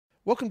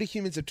Welcome to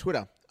Humans of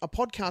Twitter, a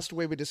podcast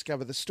where we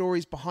discover the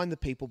stories behind the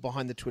people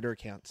behind the Twitter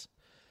accounts.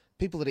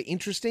 People that are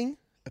interesting,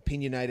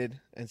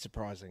 opinionated, and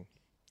surprising.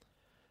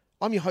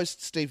 I'm your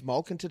host, Steve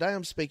Molk, and today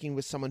I'm speaking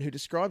with someone who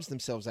describes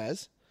themselves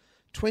as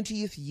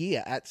 20th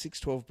year at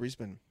 612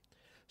 Brisbane.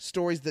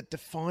 Stories that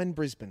define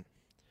Brisbane.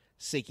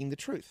 Seeking the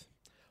truth.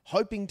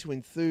 Hoping to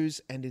enthuse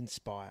and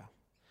inspire.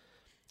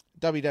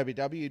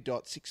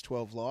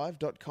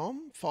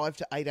 www.612live.com, 5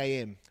 to 8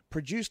 a.m.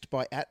 Produced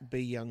by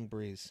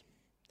 @BYoungBriz.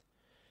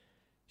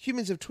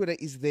 Humans of Twitter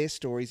is their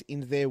stories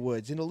in their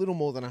words in a little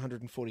more than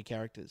 140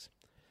 characters.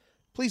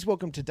 Please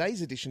welcome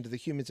today's addition to the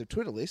Humans of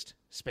Twitter list,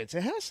 Spencer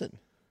Howson.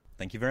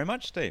 Thank you very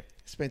much, Steve.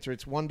 Spencer,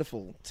 it's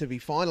wonderful to be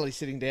finally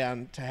sitting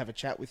down to have a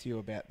chat with you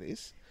about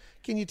this.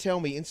 Can you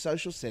tell me, in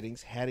social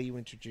settings, how do you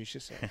introduce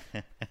yourself?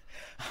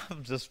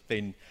 I've just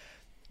been...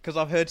 Because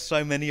I've heard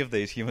so many of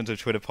these Humans of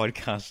Twitter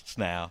podcasts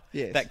now.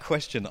 Yes. That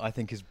question, I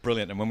think, is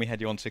brilliant. And when we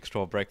had you on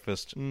 612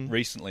 Breakfast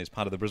recently as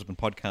part of the Brisbane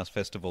Podcast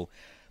Festival,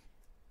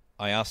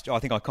 I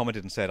think I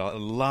commented and said, I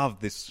love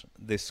this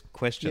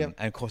question. Yep.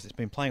 And, of course, it's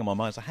been playing on my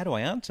mind. So how do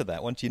I answer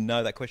that once you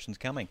know that question's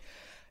coming?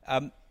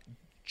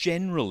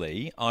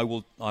 Generally, I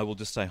will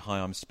just say, hi,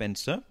 I'm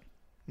Spencer.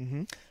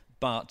 Mm-hmm.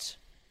 But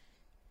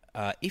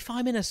if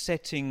I'm in a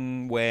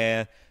setting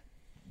where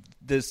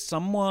there's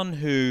someone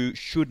who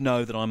should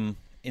know that I'm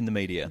in the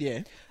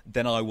media,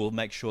 then I will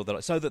make sure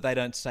that so that they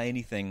don't say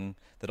anything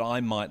that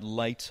I might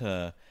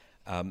later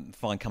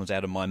find comes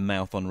out of my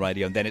mouth on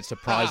radio, and then it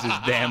surprises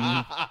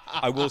them.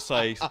 I will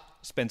say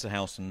Spencer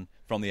Howson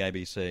from the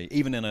ABC,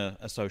 even in a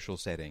social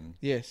setting.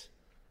 Yes.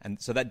 And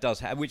so that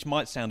does have, which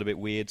might sound a bit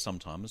weird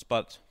sometimes,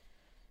 but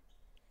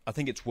I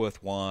think it's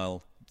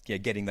worthwhile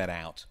getting that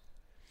out.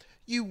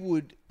 You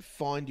would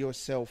find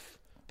yourself,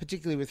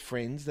 particularly with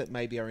friends that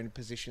maybe are in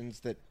positions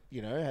that,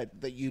 you know,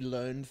 that you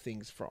learn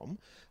things from.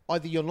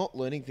 Either you're not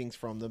learning things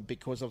from them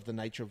because of the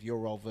nature of your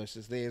role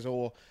versus theirs,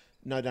 or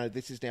no,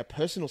 this is now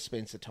personal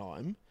Spencer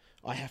time.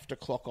 I have to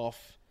clock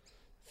off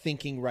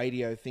thinking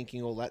radio,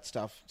 thinking all that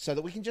stuff, so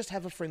that we can just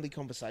have a friendly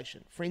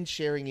conversation. Friends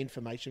sharing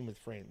information with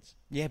friends.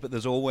 Yeah, but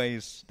there's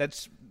always...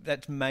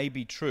 That may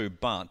be true,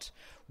 but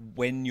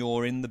when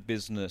you're in the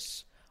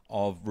business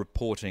of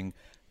reporting...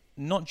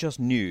 not just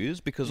news,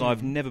 because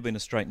I've never been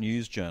a straight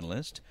news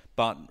journalist,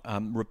 but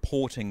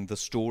reporting the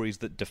stories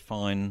that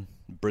define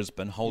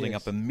Brisbane, holding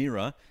up a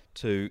mirror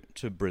to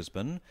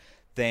Brisbane,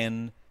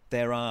 then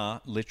there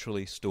are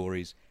literally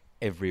stories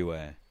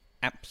everywhere.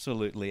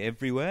 Absolutely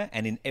everywhere,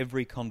 and in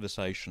every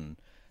conversation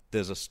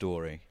there's a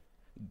story.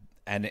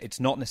 And it's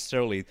not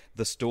necessarily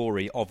the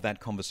story of that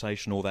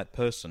conversation or that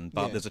person,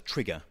 but there's a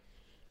trigger.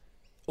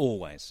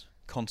 Always.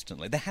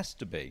 Constantly. There has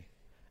to be.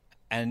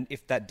 And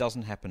if that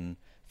doesn't happen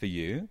for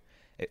you,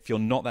 if you're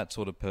not that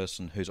sort of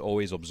person who's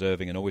always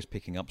observing and always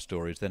picking up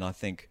stories, then I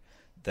think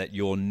that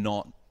you're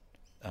not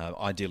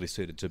ideally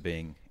suited to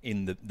being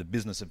in the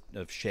business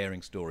of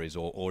sharing stories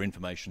or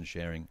information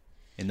sharing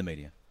in the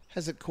media.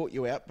 Has it caught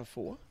you out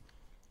before?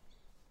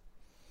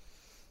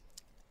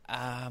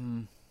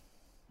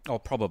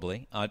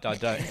 Probably. I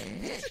don't...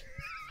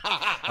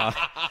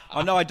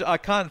 I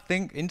can't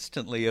think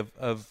instantly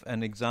of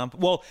an example.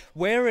 Well,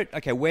 where it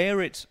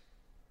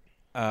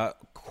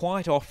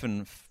quite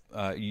often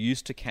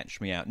used to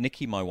catch me out.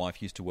 Nikki, my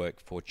wife, used to work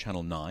for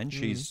Channel 9.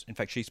 In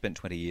fact, she spent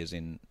 20 years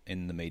in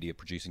the media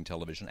producing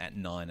television at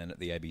 9 and at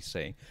the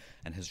ABC,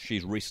 and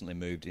she's recently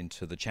moved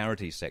into the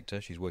charity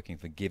sector. She's working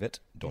for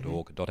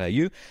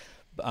giveit.org.au.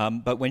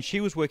 But when she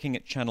was working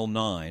at Channel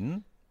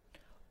 9,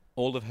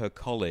 all of her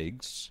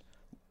colleagues,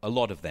 a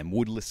lot of them,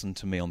 would listen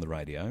to me on the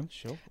radio.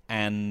 Sure.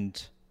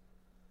 And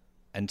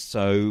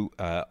so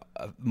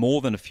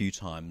more than a few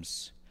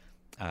times,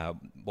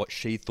 what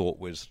she thought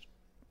was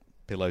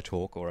pillow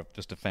talk or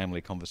just a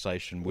family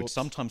conversation would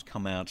sometimes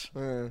come out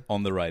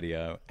on the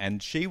radio,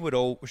 and she would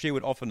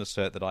often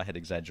assert that I had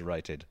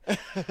exaggerated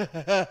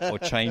or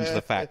changed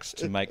the facts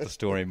to make the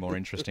story more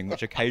interesting,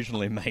 which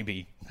occasionally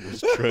maybe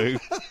was true.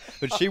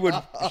 But she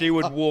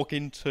would walk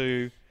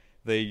into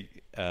the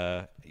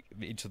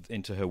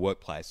into her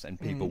workplace, and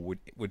people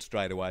would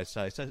straight away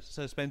say,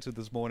 so Spencer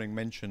this morning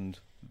mentioned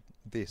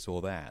this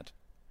or that.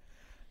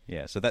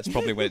 Yeah, so that's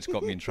probably where it's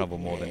got me in trouble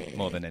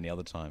more than any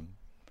other time.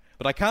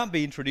 But I can't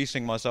be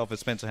introducing myself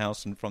as Spencer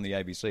Howson from the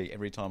ABC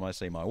every time I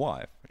see my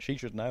wife. She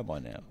should know by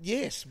now.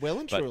 Yes, well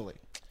and truly.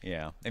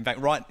 Yeah. In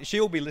fact,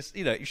 she'll be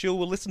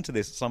listen to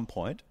this at some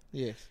point.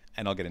 Yes.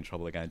 And I'll get in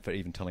trouble again for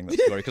even telling that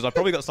story, because I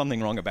probably got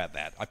something wrong about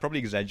that. I probably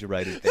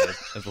exaggerated there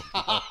as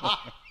well.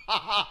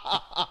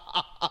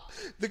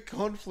 The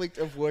conflict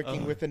of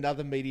working with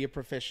another media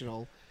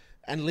professional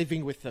and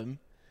living with them,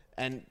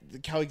 and the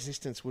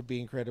coexistence would be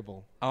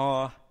incredible.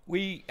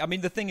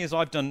 The thing is,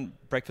 I've done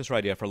breakfast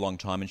radio for a long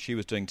time, and she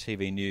was doing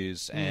TV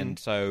news, and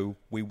so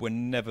we were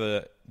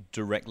never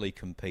directly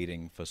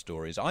competing for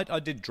stories. I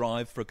did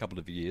drive for a couple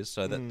of years,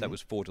 so that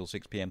was 4 till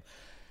 6 p.m,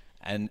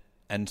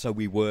 and so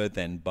we were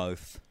then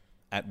both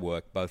at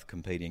work, both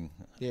competing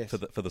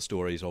for the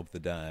stories of the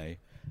day.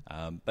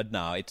 But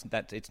no,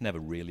 it's never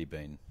really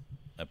been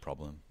a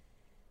problem.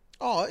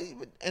 Oh,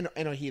 and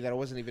I hear that. I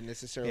wasn't even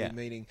necessarily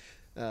meaning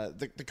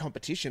the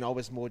competition. I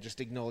was more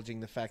just acknowledging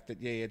the fact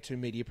that, yeah, two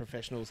media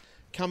professionals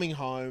coming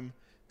home,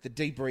 the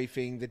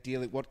debriefing, the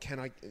dealing,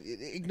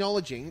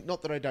 acknowledging,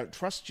 not that I don't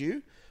trust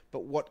you,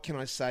 but what can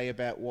I say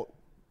about what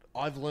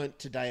I've learnt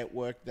today at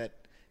work that,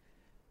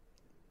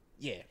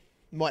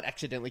 might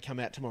accidentally come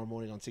out tomorrow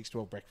morning on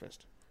 612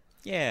 Breakfast.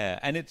 Yeah,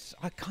 and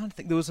I can't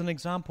think, there was an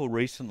example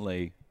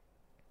recently,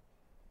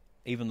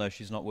 even though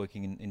she's not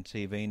working in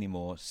TV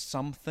anymore,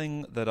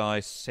 something that I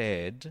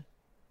said,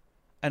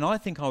 and I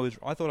thought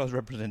I was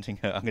representing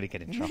her. I'm going to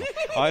get in trouble.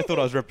 I thought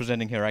I was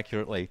representing her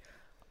accurately.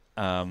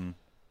 I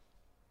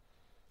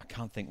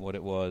can't think what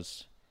it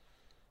was.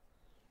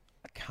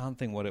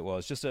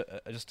 Just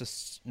a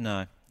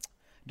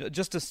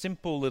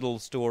simple little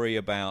story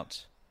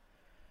about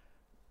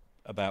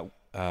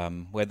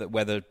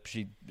whether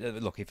she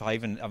look.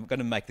 I'm going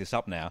to make this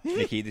up now,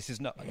 Nikki. This is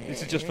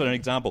just for an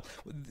example.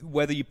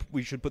 Whether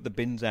we should put the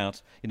bins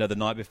out, the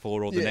night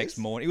before or the next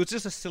morning. It was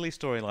just a silly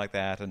story like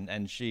that,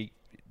 and she.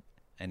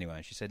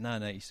 Anyway, she said, no,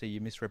 you see, you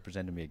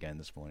misrepresented me again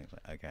this morning.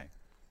 Like, okay,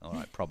 all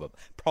right,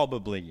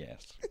 probably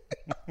yes.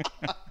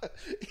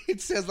 It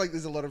sounds like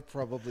there's a lot of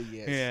probably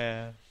yes.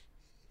 Yeah.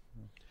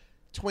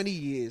 20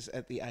 years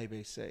at the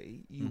ABC,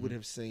 you would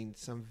have seen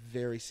some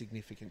very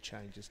significant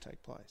changes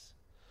take place.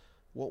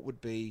 What would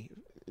be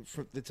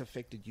that's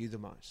affected you the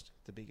most,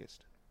 the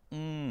biggest?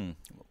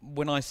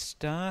 When I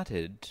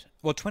started,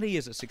 20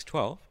 years at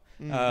 612.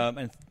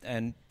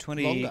 And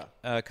 20, Longer.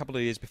 A couple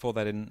of years before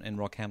that in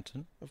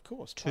Rockhampton. Of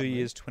course. 2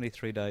 years,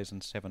 23 days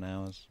and 7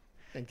 hours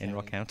in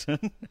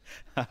Rockhampton.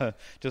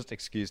 Just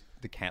excuse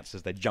the cats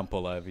as they jump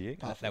all over you.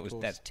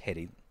 That's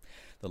Teddy,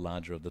 the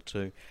larger of the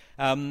two.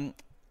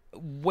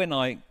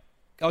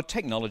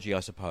 Technology,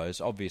 I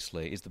suppose,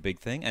 obviously, is the big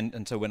thing.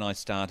 And so when I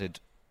started,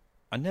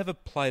 I never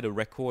played a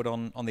record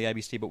on the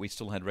ABC, but we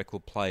still had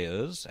record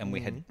players, and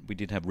we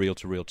did have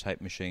reel-to-reel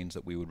tape machines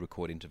that we would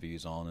record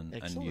interviews on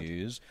and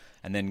use.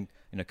 And then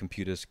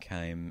computers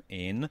came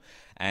in,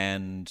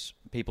 and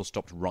people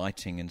stopped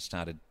writing and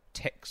started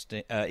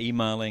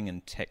emailing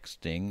and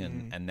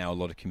texting, and now a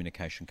lot of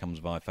communication comes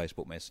via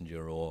Facebook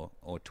Messenger or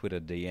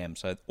Twitter DM.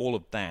 So all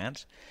of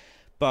that,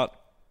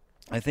 but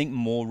I think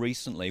more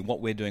recently,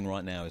 what we're doing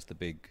right now is the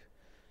big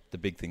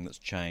thing that's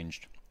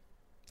changed.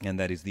 And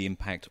that is the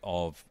impact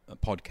of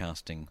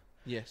podcasting.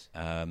 Yes.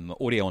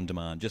 Audio on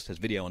demand, just as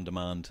video on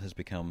demand has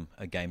become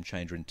a game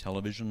changer in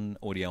television,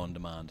 audio on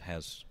demand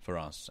has for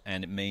us.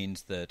 And it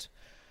means that,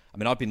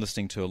 I've been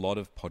listening to a lot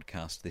of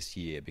podcasts this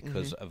year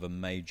because of a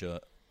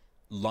major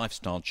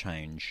lifestyle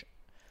change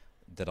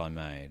that I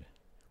made,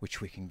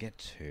 which we can get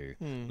to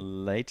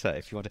later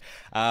if you want to.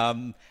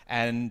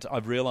 And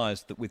I've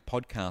realized that with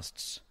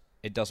podcasts,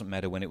 it doesn't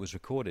matter when it was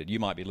recorded. You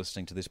might be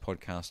listening to this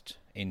podcast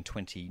in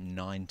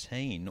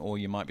 2019, or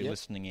you might be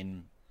listening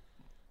in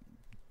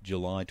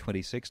July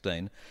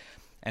 2016.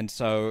 And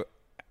so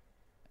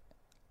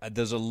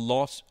there's a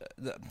lot.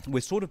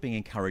 We're sort of being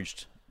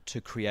encouraged to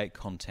create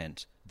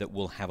content that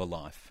will have a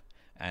life,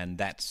 and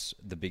that's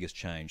the biggest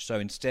change. So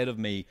instead of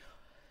me,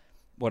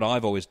 what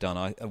I've always done,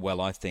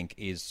 I think,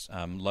 is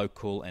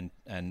local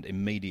and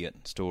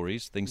immediate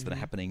stories, things that are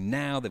happening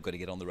now. They've got to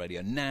get on the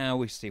radio now.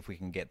 We see if we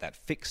can get that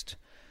fixed,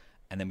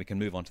 and then we can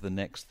move on to the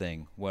next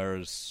thing.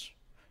 Whereas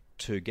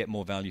to get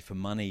more value for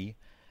money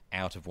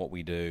out of what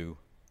we do,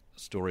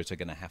 stories are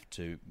going to have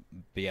to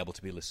be able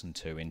to be listened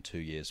to in 2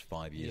 years,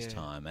 5 years'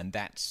 time. And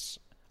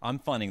I'm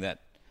finding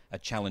that a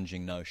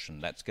challenging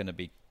notion. That's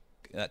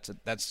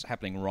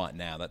happening right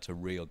now. That's a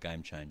real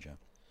game changer.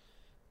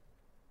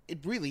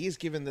 It really is,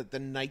 given that the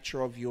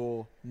nature of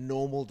your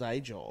normal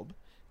day job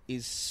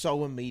is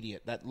so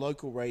immediate. That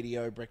local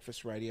radio,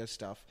 breakfast radio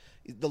stuff,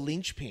 the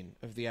linchpin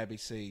of the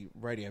ABC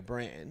radio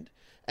brand,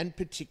 and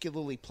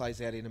particularly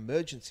plays out in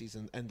emergencies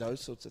and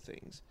those sorts of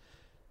things.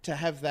 To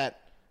have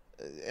that,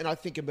 and I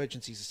think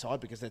emergencies aside,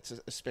 because that's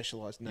a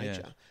specialised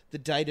nature, the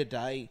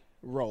day-to-day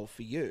role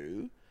for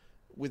you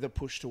with a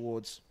push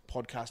towards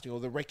podcasting or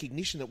the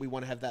recognition that we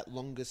want to have that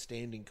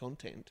longer-standing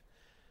content,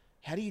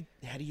 how do you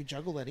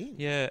juggle that in?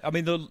 Yeah,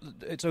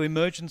 so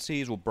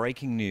emergencies or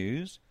breaking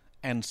news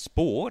and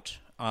sport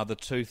are the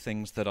two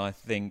things that I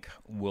think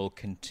will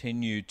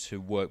continue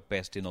to work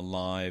best in a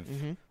live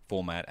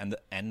format,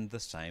 and the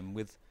same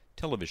with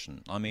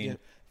television.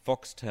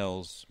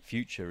 Foxtel's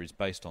future is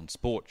based on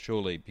sport,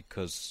 surely,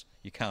 because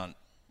you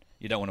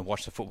don't want to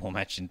watch the football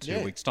match in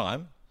 2 weeks'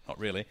 time, not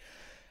really.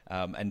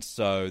 And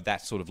so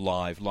that sort of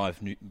live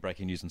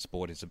breaking news and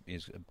sport is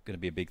going to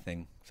be a big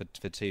thing for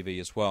TV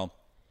as well.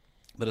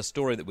 But a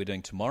story that we're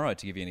doing tomorrow,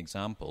 to give you an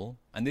example,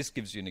 and this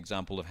gives you an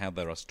example of how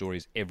there are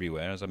stories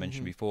everywhere, as I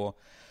mentioned before.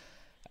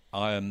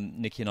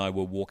 Nikki and I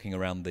were walking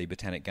around the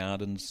Botanic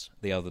Gardens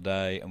the other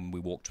day, and we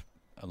walked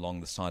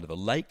along the side of a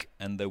lake,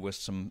 and there were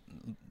some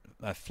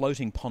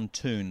floating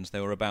pontoons.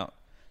 They were about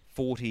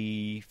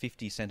 40,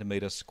 50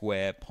 centimetre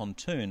square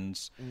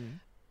pontoons,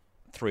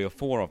 3 or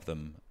 4 of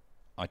them.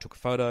 I took a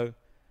photo,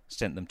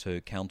 sent them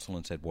to council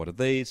and said, what are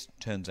these?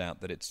 Turns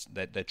out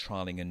that they're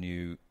trialling a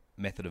new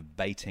method of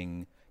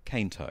baiting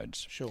cane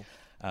toads. Sure.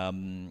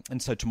 And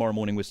so tomorrow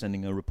morning we're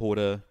sending a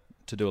reporter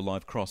to do a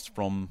live cross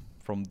from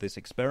from this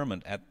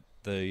experiment at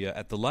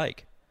the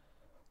lake.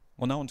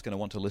 Well, no one's going to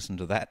want to listen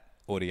to that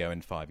audio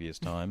in 5 years'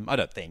 time. I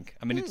don't think.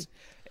 I mean, it's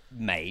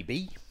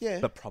maybe,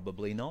 but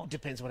probably not.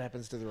 Depends what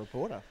happens to the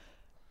reporter.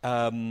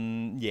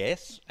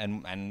 Yes,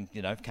 and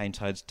you know, if Cane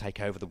Toads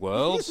take over the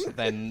world,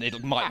 then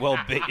it might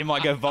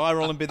go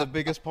viral and be the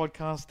biggest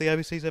podcast the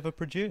ABC's ever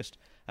produced.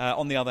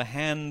 On the other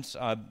hand,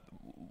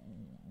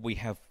 we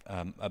have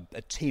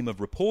a team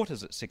of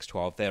reporters at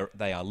 612.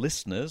 They are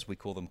listeners. We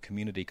call them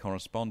community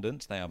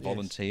correspondents. They are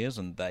volunteers,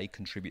 and they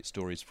contribute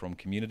stories from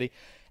community.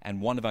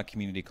 And one of our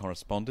community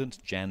correspondents,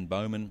 Jan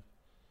Bowman,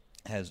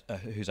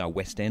 who's our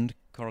West End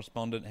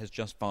correspondent, has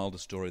just filed a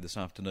story this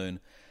afternoon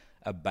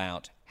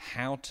about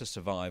how to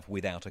survive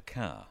without a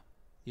car.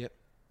 Yep.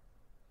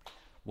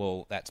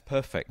 Well, that's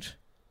perfect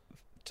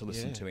to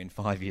listen to in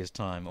 5 years'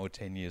 time or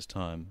 10 years'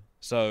 time.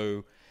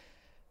 So,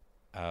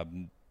 I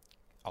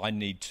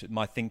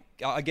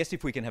guess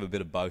if we can have a bit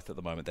of both at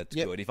the moment, that's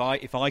good.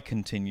 If I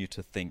continue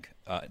to think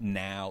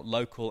now,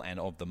 local and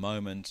of the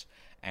moment,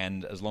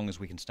 and as long as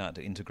we can start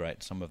to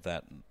integrate some of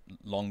that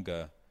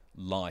longer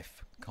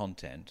life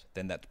content,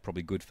 then that's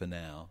probably good for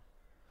now.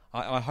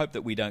 I hope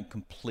that we don't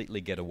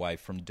completely get away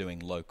from doing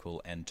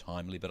local and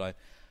timely, but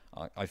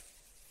I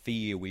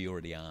fear we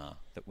already are,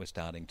 that we're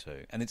starting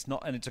to. And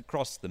it's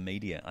across the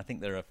media. I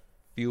think there are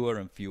fewer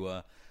and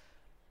fewer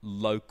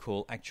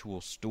local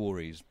actual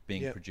stories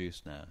being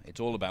produced now.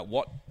 It's all about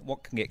what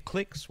can get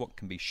clicks, what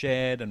can be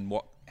shared, and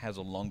what has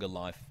a longer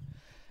life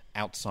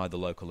outside the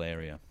local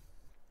area.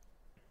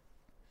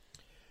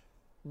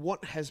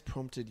 What has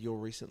prompted your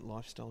recent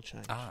lifestyle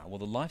change? Well,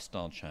 the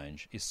lifestyle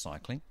change is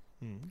cycling.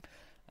 Mm.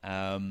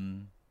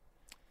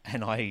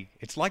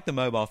 It's like the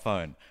mobile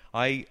phone.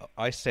 I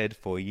said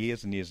for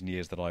years and years and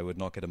years that I would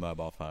not get a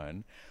mobile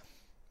phone,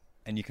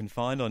 and you can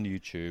find on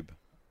YouTube,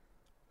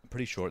 I'm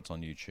pretty sure it's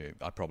on YouTube,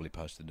 I probably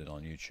posted it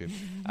on YouTube,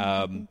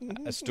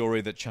 a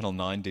story that Channel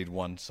 9 did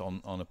once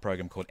on a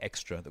program called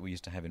Extra that we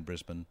used to have in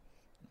Brisbane,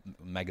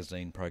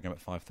 magazine program at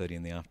 5:30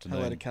 in the afternoon.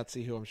 Hello to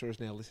Cutsy, who I'm sure is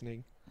now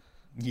listening.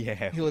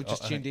 Yeah. He'll have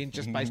just tuned in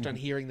just based on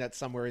hearing that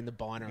somewhere in the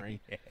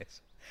binary.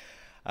 Yes.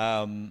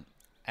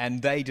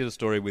 And they did a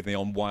story with me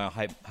on why I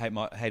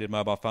hated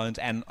mobile phones,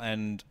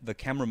 and the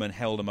cameraman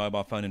held a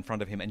mobile phone in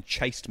front of him and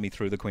chased me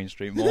through the Queen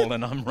Street Mall,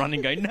 and I'm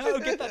running going, no,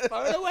 get that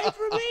phone away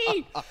from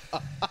me!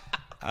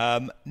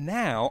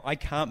 Now, I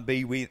can't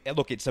be with...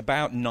 Look, it's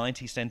about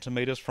 90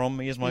 centimetres from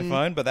me is my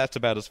phone, but that's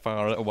about as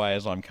far away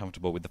as I'm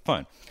comfortable with the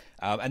phone.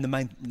 And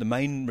the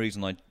main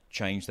reason I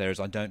changed there is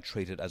I don't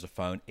treat it as a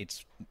phone.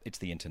 It's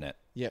the internet.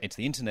 Yep. It's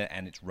the internet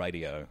and it's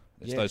radio.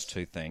 It's those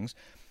two things.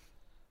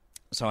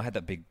 So I had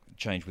that big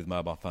change with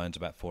mobile phones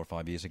about 4 or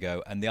 5 years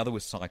ago, and the other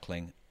was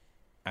cycling.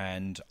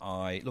 And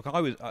I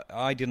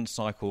didn't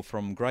cycle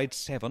from grade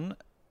 7,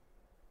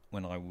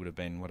 when I would have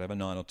been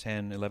 9 or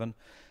 10, 11,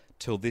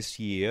 till this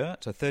year,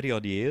 so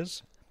 30-odd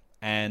years,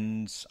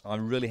 and I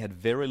really had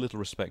very little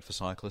respect for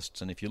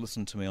cyclists, and if you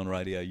listen to me on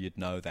radio, you'd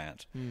know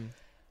that.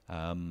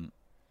 I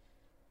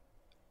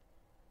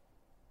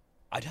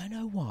don't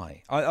know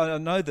why. I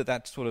know that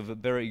that's sort of a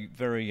very,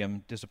 very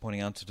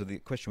disappointing answer to the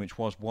question, which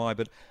was why,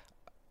 but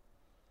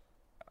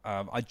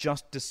I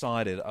just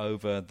decided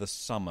over the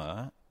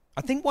summer.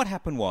 I think what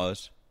happened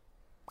was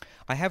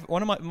I have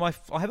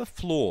I have a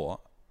flaw,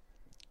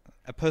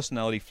 a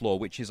personality flaw,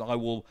 which is I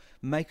will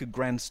make a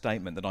grand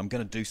statement that I'm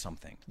going to do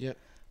something. Yep.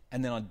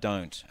 And then I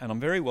don't. And I'm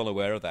very well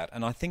aware of that.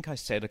 And I think I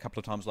said a couple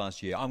of times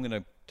last year, I'm going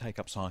to take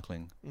up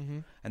cycling. Mm-hmm.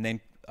 And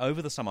then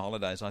over the summer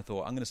holidays, I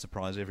thought, I'm going to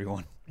surprise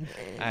everyone.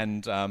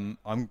 And I'm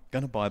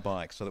going to buy a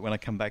bike so that when I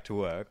come back to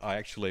work, I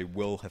actually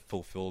will have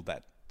fulfilled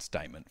that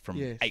statement from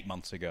 8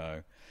 months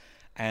ago.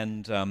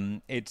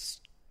 And it's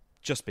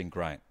just been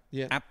great.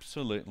 Yeah.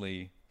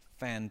 Absolutely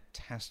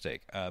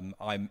fantastic.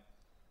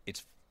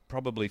 It's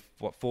probably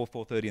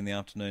 4:30 in the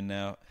afternoon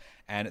now,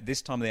 and at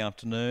this time of the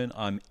afternoon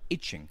I'm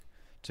itching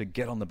to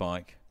get on the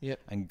bike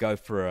and go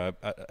for a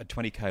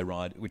 20k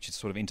ride, which is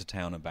sort of into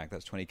town and back.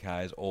 That's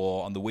 20k's.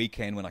 Or on the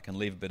weekend when I can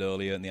leave a bit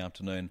earlier in the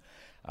afternoon,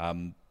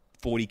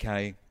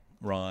 40k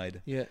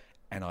ride. Yeah.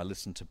 And I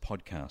listen to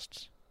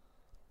podcasts,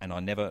 and I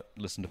never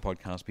listened to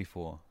podcasts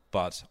before.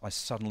 But I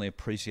suddenly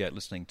appreciate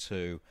listening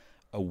to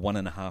a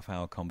 1.5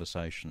 hour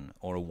conversation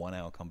or a 1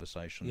 hour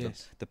conversation.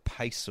 Yes. The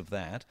pace of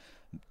that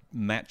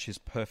matches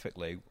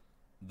perfectly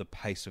the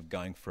pace of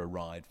going for a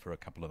ride for a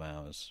couple of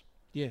hours.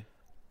 Yeah.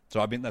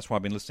 So that's why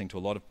I've been listening to a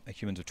lot of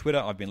Humans of Twitter.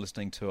 I've been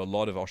listening to a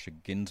lot of Osher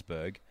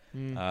Günsberg.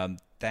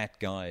 That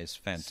guy is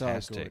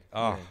fantastic. So good.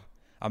 Oh, yeah.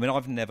 I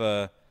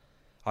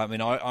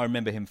mean, I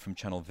remember him from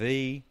Channel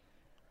V.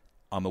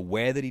 I'm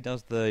aware that he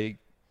does the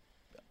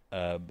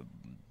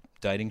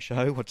dating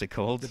show. What's it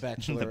called? The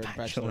Bachelor and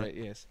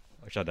Bachelorette, yes.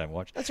 Which I don't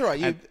watch. That's all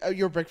right.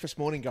 You're a breakfast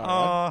morning guy,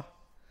 right?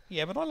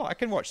 Yeah, but I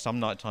can watch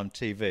some nighttime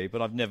TV,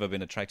 but I've never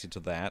been attracted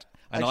to that.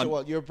 And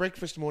actually, you're a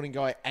breakfast morning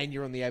guy and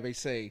you're on the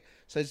ABC,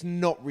 so it's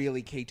not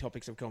really key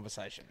topics of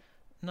conversation.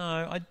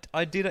 No,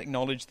 I did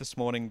acknowledge this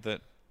morning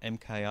that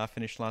MKR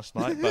finished last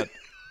night, but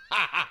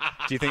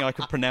do you think I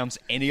could pronounce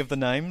any of the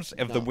names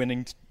of the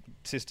winning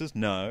sisters?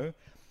 No.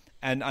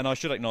 And I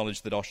should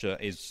acknowledge that Osher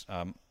is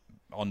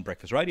on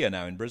Breakfast Radio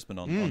now in Brisbane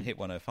on Hit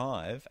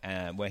 105,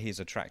 where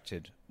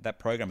that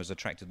program has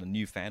attracted a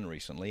new fan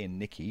recently in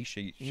Nikki.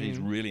 She's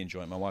really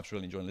enjoying. My wife's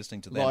really enjoying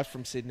listening to them. Live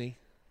from Sydney.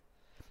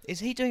 Is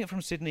he doing it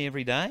from Sydney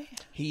every day?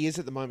 He is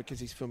at the moment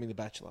because he's filming The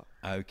Bachelor.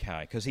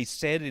 Okay, because he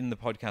said in the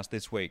podcast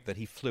this week that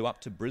he flew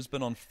up to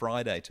Brisbane on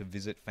Friday to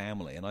visit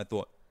family, and I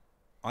thought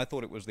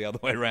it was the other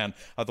way around.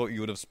 I thought you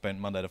would have spent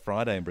Monday to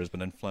Friday in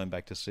Brisbane and flown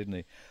back to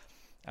Sydney.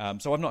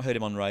 So I've not heard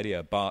him on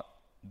radio, but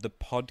the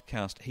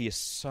podcast, he is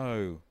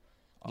so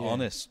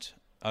honest,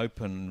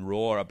 open,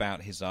 raw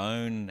about his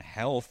own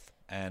health,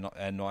 and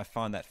I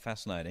find that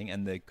fascinating,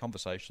 and the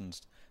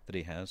conversations that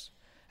he has.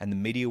 And the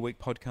Media Week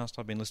podcast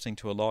I've been listening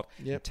to a lot.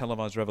 Yep.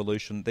 Televised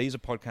Revolution. These are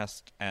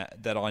podcasts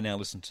that I now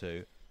listen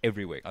to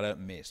every week. I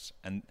don't miss.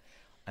 And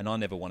I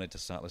never wanted to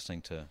start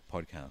listening to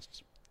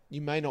podcasts.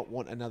 You may not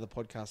want another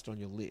podcast on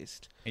your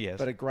list, Yes.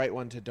 but a great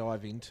one to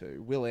dive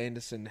into. Will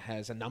Anderson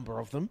has a number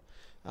of them,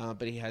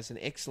 but he has an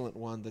excellent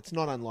one that's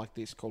not unlike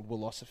this called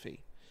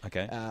Willosophy,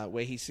 Okay.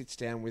 where he sits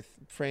down with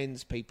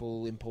friends,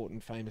 people,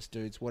 important, famous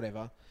dudes,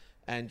 whatever,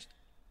 and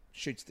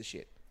shoots the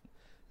shit.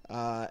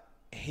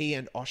 He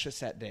and Osher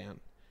sat down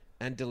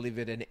and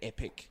delivered an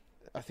epic,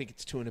 I think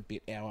it's 2 and a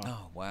bit hour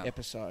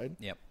episode.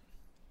 Yep.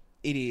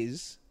 It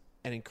is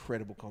an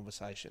incredible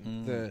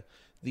conversation.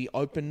 The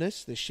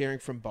openness, the sharing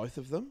from both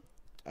of them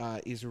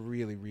is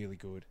really, really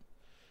good.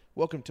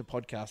 Welcome to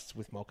Podcasts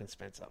with Malcolm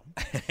Spencer.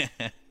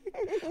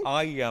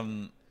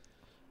 I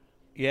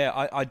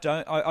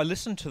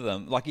listen to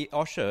them like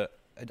Osher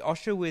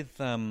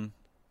with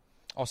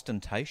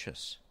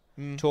Ostentatious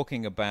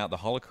talking about the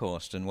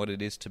Holocaust and what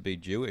it is to be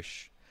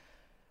Jewish.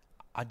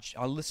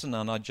 I listen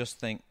and I just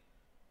think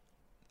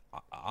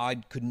I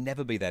could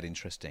never be that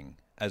interesting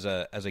as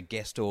a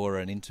guest or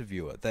an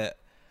interviewer. That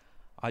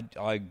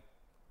I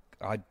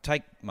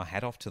take my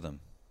hat off to them.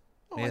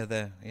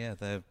 They're.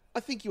 I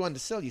think you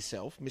undersell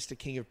yourself, Mr.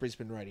 King of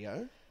Brisbane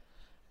Radio.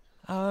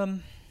 No,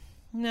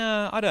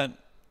 I don't.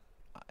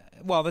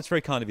 Well, that's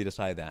very kind of you to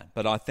say that,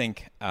 but I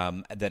think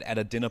that at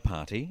a dinner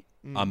party,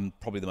 I'm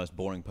probably the most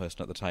boring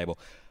person at the table.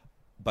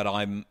 But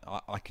I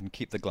can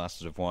keep the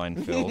glasses of wine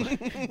filled,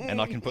 and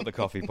I can put the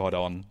coffee pot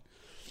on.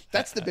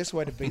 That's the best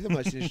way to be the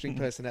most interesting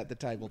person at the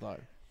table, though.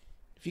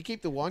 If you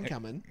keep the wine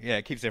coming... Yeah,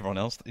 it keeps everyone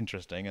else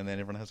interesting, and then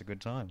everyone has a good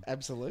time.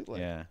 Absolutely.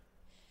 Yeah.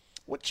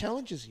 What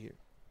challenges you?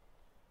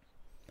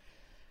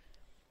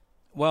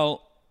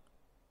 Well,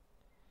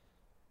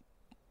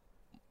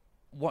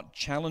 what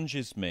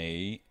challenges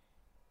me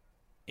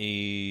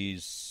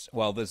is...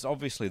 Well, there's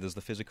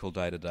the physical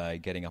day-to-day.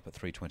 Getting up at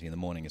 3:20 in the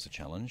morning is a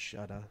challenge.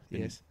 Shudder,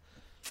 yes.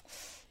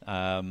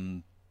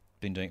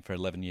 Been doing it for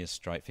 11 years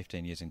straight,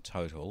 15 years in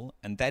total,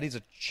 and that is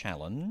a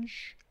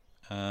challenge.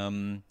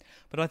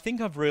 But I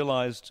think I've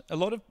realised a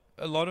lot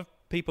of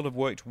people have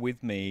worked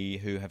with me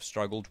who have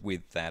struggled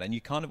with that. And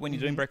you kind of, when you're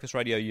doing breakfast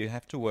radio, you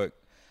have to work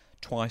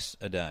twice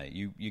a day.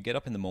 You get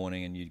up in the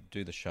morning and you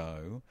do the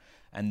show,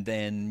 and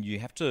then you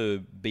have to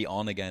be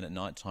on again at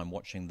night time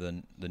watching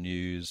the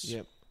news.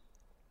 Yep.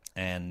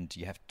 And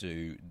you have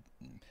to,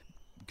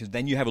 because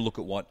then you have a look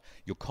at what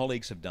your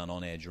colleagues have done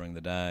on air during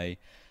the day.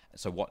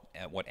 So what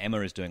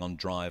Emma is doing on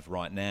Drive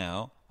right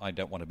now, I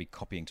don't want to be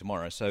copying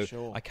tomorrow. So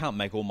Sure. I can't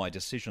make all my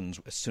decisions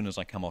as soon as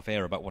I come off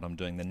air about what I'm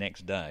doing the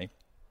next day.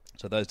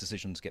 So those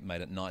decisions get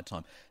made at night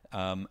time.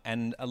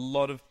 And a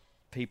lot of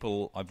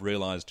people, I've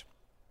realised,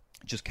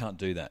 just can't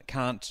do that.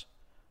 Can't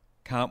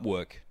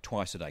work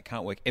twice a day.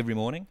 Can't work every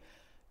morning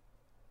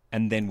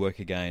and then work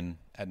again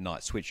at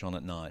night, switch on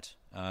at night.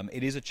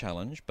 It is a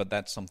challenge, but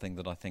that's something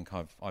that I think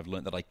I've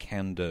learned that I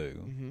can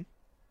do. Mm-hmm.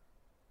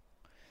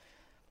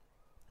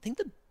 I think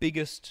the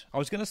biggest... I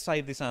was going to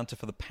save this answer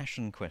for the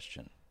passion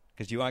question,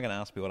 because you are going to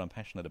ask me what I'm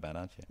passionate about,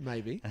 aren't you?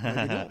 Maybe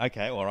not.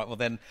 Okay, all right. Well,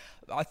 then,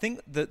 I think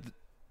that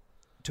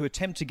to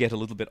attempt to get a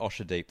little bit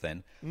Osher deep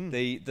then,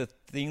 the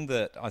thing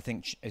that I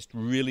think is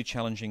really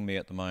challenging me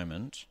at the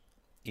moment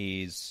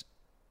is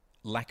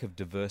lack of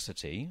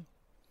diversity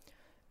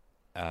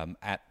in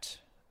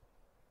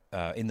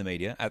the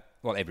media,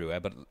 everywhere,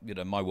 but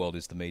my world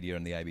is the media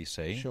and the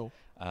ABC. Sure.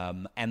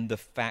 And the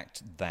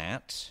fact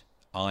that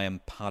I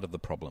am part of the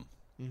problem.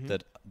 Mm-hmm.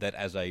 That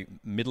as a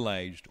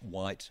middle-aged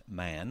white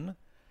man,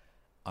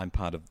 I'm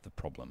part of the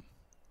problem.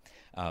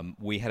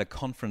 We had a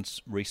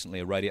conference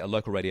recently, a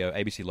local radio,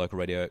 ABC local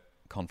radio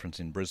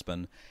conference in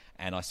Brisbane,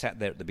 and I sat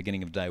there at the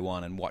beginning of day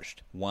one and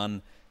watched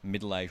one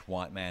middle-aged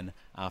white man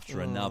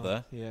after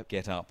another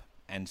get up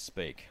and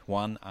speak,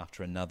 one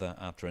after another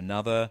after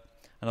another.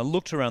 And I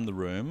looked around the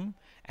room,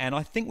 and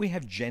I think we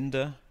have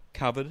gender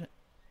covered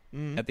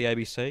at the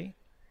ABC.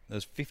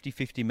 There's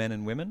 50-50 men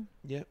and women.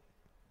 Yep.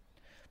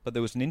 But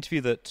there was an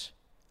interview that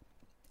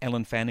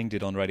Ellen Fanning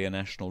did on Radio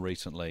National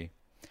recently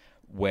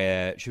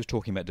where she was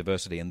talking about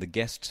diversity, and the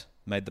guest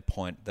made the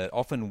point that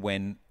often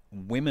when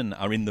women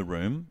are in the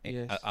room,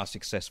 are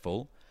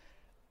successful,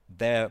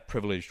 they're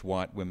privileged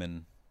white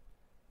women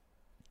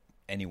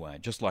anyway,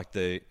 just like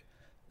the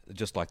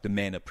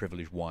men are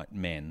privileged white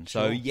men.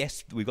 Sure. So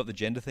yes, we've got the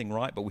gender thing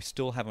right, but we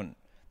still haven't...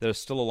 There's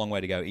still a long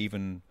way to go,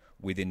 even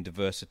within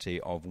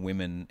diversity of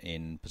women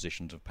in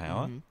positions of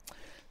power. Mm-hmm.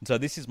 So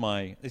this is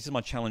my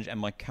challenge, and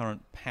my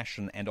current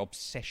passion and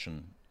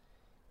obsession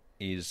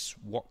is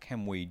what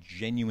can we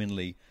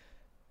genuinely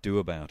do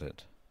about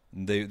it.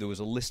 There was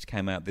a list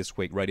came out this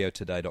week,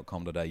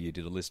 radiotoday.com.au did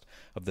a list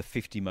of the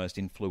 50 most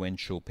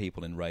influential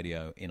people in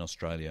radio in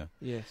Australia.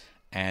 Yes.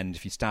 And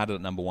if you started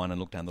at number 1 and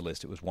looked down the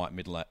list, it was white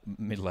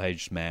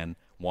middle-aged man,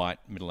 white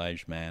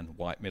middle-aged man,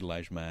 white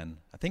middle-aged man.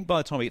 I think by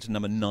the time we get to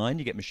number 9,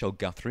 you get Michelle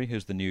Guthrie,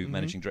 who's the new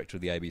managing director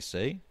of the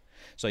ABC.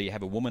 So you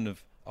have a woman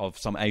of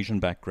some Asian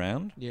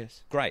background.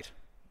 Yes. Great.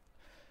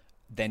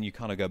 Then you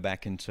kind of go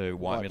back into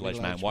white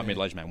middle-aged man, white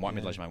middle-aged man, white Yeah.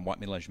 middle-aged man, white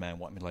middle-aged man,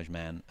 white middle-aged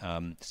man.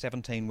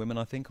 17 women,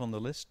 I think, on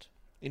the list.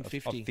 In of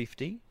 50. Of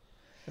 50.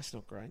 That's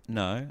not great.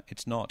 No,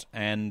 it's not.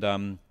 And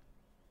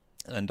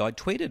I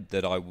tweeted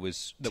that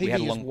TV we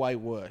had a is long... way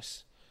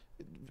worse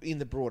in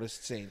the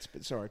broadest sense,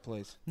 but sorry,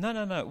 please.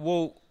 No.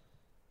 Well,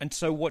 and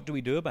so what do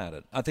we do about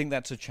it? I think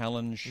that's a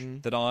challenge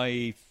that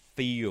I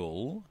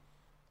feel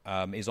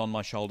is on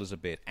my shoulders a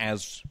bit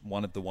as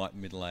one of the white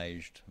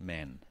middle-aged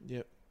men.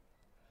 Yep.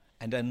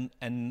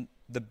 And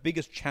the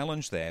biggest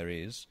challenge there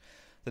is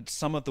that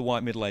some of the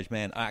white middle-aged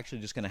men are actually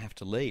just going to have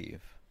to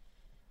leave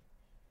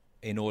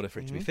in order for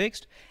it to be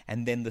fixed,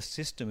 and then the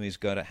system is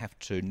going to have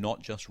to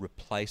not just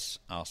replace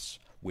us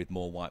with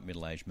more white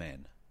middle-aged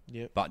men,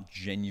 but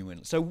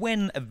genuine. So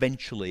when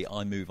eventually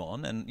I move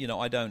on, and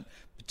I don't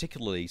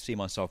particularly see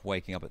myself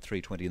waking up at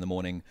 3:20 in the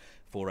morning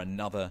for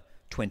another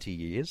 20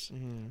 years.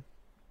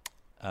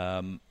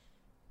 I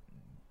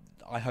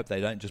hope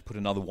they don't just put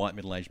another white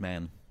middle-aged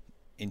man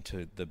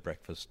into the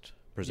breakfast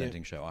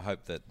presenting show. I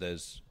hope that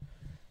there's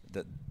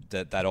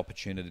that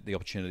opportunity, the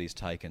opportunity is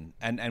taken,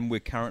 and we're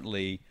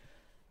currently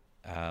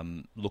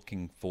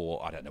looking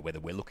for. I don't know whether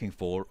we're looking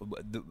for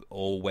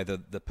or whether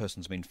the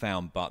person's been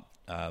found, but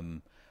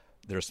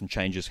there are some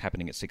changes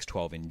happening at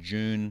 6:12 in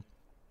June,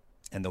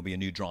 and there'll be a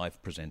new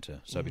drive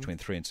presenter. So between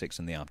 3 and 6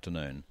 in the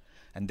afternoon,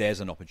 and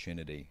there's an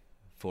opportunity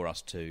for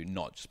us to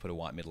not just put a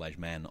white middle-aged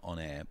man on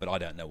air, but I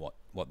don't know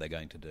what they're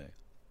going to do.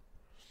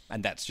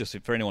 And that's just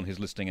for anyone who's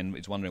listening and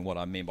is wondering what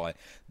I mean by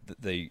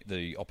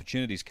the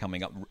opportunities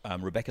coming up.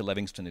 Rebecca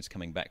Livingston is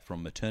coming back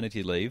from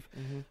maternity leave,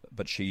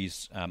 but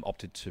she's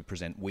opted to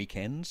present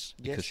weekends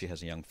because she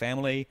has a young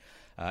family.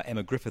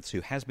 Emma Griffiths,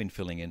 who has been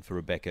filling in for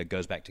Rebecca,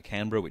 goes back to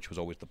Canberra, which was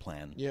always the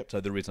plan. Yep. So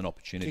there is an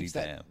opportunity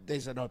there.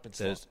 There's an open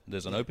slot.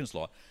 There's an open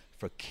slot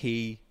for a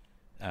key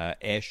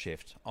air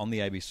shift on the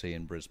ABC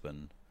in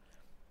Brisbane.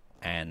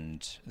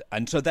 And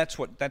so that's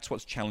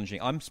what's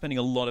challenging. I'm spending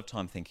a lot of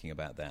time thinking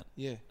about that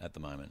at the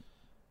moment,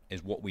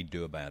 is what we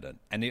do about it.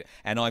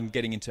 And I'm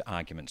getting into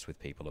arguments with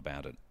people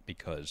about it,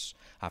 because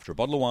after a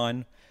bottle of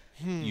wine,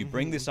 you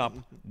bring this up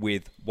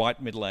with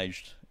white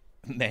middle-aged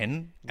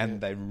men,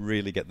 and they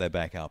really get their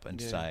back up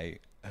and say,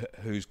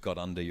 who's got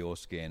under your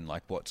skin?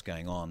 Like, what's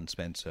going on,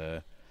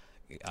 Spencer?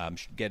 And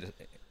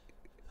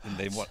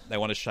they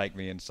want to shake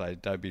me and say,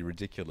 don't be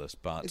ridiculous.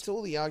 But it's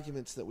all the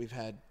arguments that we've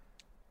had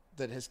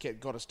that has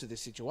got us to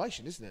this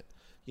situation, isn't it?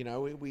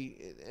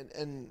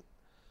 And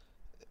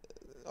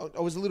I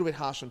was a little bit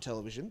harsh on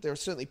television. There are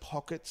certainly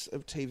pockets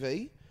of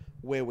TV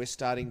where we're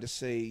starting to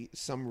see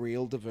some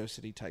real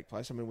diversity take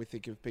place. I mean, we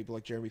think of people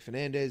like Jeremy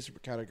Fernandez,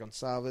 Ricardo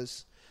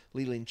Gonçalves,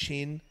 Li Lin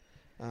Chin,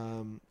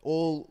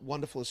 all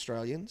wonderful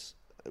Australians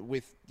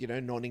with,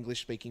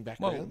 non-English speaking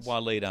backgrounds.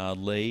 Waleed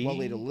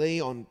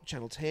Ali on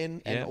Channel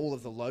 10, and all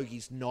of the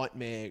Logie's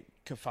nightmare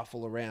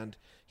kerfuffle around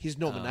his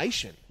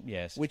nomination,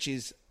 which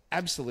is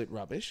absolute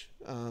rubbish.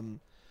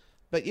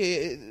 But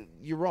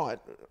you're right.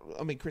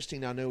 I mean,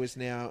 Christine Anu is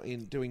now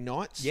doing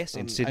nights. Yes,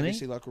 in on Sydney.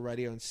 ABC Local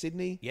Radio in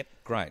Sydney. Yep,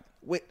 great.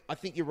 I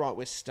think you're right.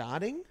 We're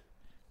starting,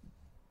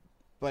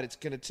 but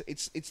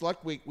it's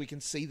like we can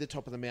see the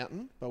top of the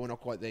mountain, but we're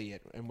not quite there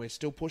yet, and we're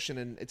still pushing,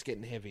 and it's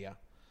getting heavier.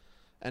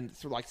 And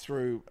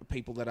through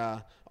people that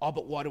are,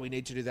 but why do we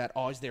need to do that?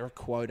 Is there a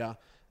quota?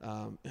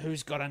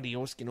 Who's got under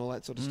your skin? All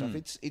that sort of stuff.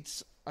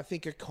 It's I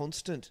think a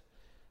constant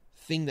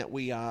thing that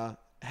we are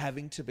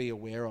having to be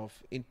aware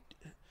of.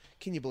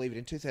 Can you believe it?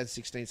 In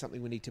 2016,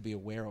 something we need to be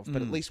aware of,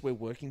 but at least we're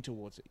working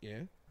towards it.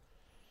 Yeah.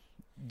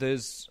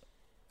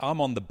 I'm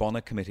on the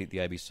Bonner Committee at the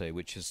ABC,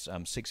 which is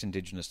 6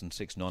 Indigenous and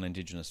 6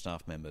 non-Indigenous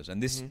staff members,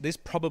 and this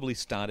probably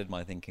started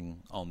my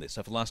thinking on this.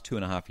 So for the last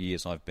 2.5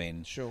 years, I've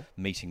been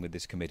meeting with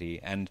this committee,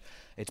 and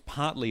it's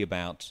partly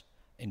about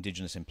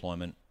Indigenous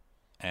employment,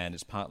 and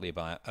it's partly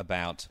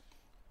about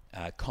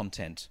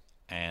content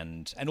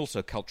and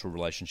also cultural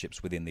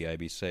relationships within the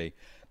ABC.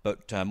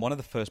 But one of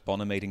the first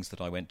Bonner meetings that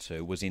I went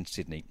to was in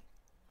Sydney.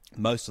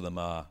 Most of them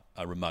are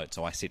remote,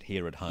 so I sit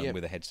here at home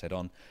with a headset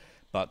on.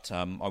 But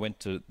I went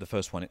to the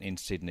first one in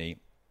Sydney,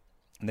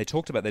 and they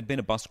talked about there'd been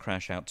a bus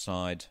crash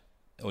outside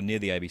or near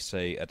the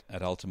ABC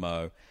at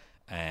Ultimo,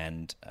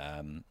 and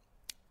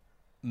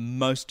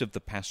most of the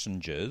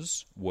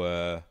passengers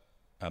were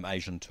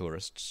Asian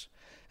tourists,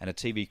 and an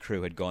ABC TV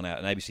crew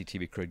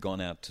had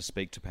gone out to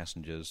speak to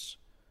passengers,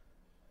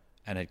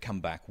 and had come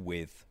back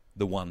with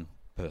the one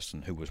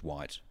person who was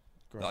white.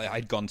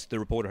 The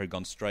reporter had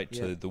gone straight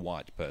to the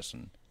white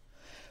person,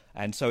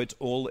 and so it's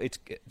all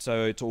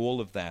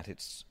of that.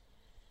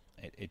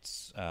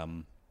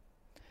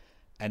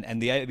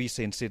 And the ABC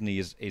in Sydney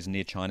is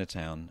near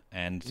Chinatown,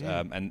 and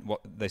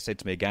what they said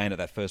to me again at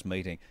that first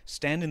meeting: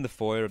 stand in the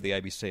foyer of the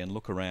ABC and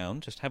look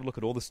around, just have a look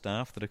at all the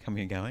staff that are coming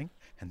and going,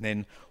 and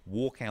then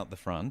walk out the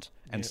front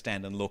and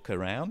stand and look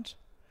around.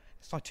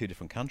 It's like two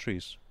different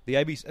countries. The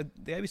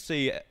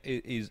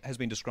ABC has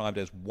been described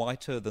as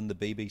whiter than the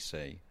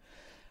BBC,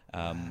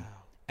 and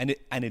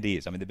it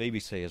is. I mean, the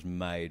BBC has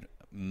made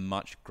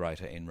much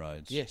greater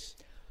inroads. Yes.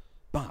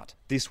 But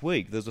this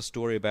week, there's a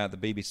story about the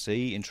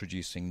BBC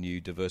introducing new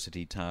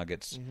diversity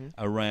targets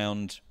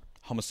around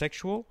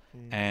homosexual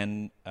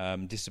and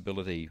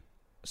disability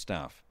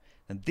staff.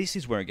 And this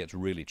is where it gets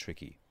really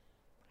tricky.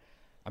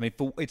 I mean,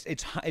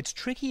 it's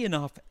tricky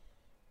enough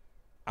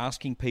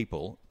asking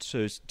people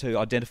to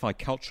identify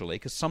culturally,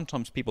 because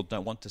sometimes people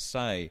don't want to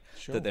say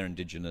that they're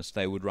Indigenous.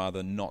 They would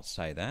rather not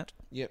say that.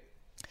 Yep.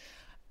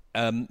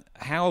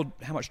 How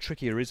much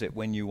trickier is it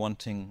when you're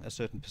wanting a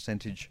certain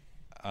percentage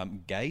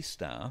gay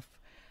staff?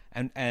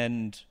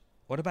 And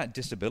what about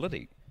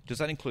disability? Does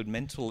that include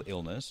mental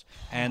illness?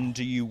 And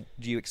do you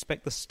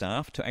expect the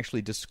staff to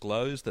actually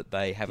disclose that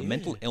they have a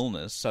mental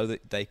illness so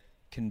that they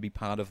can be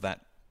part of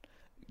that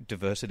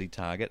diversity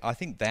target? I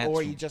think that's... Or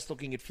are you just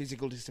looking at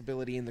physical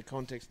disability in the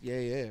context?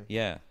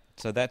 Yeah.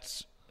 So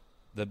that's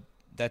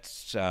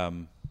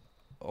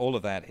all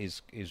of that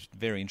is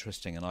very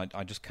interesting, and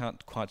I just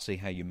can't quite see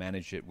how you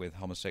manage it with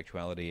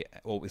homosexuality,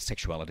 or with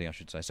sexuality, I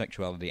should say,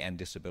 sexuality and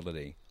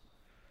disability.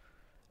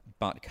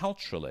 But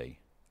culturally,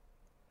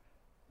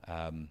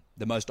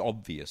 the most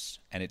obvious,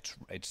 and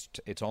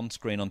it's on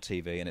screen on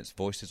TV and its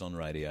voices on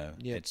radio.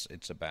 Yep.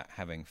 It's about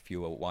having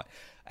fewer white,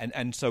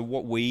 and so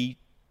what we,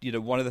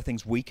 one of the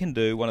things we can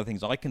do, one of the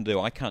things I can do,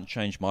 I can't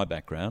change my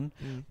background,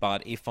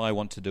 but if I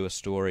want to do a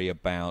story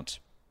about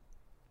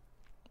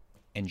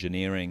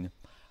engineering,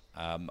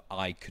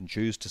 I can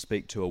choose to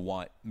speak to a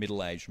white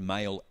middle-aged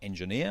male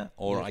engineer,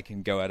 or I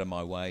can go out of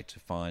my way to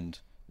find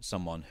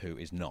someone who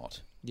is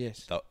not.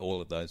 Yes.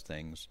 All of those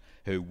things,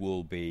 who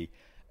will be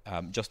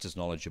just as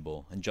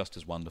knowledgeable and just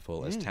as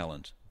wonderful as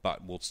talent,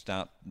 but will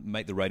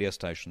make the radio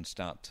station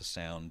start to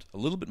sound a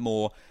little bit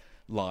more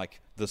like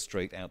the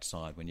street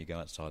outside when you go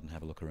outside and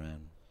have a look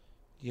around.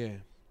 Yeah.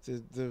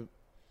 The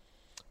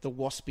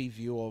waspy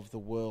view of the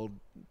world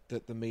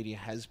that the media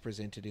has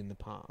presented in the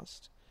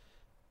past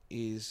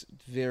is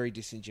very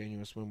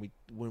disingenuous when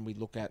we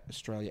look at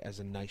Australia as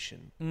a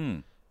nation.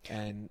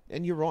 And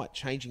you're right,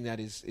 changing that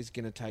is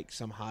going to take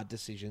some hard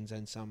decisions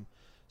and some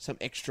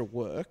extra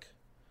work.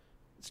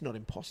 It's not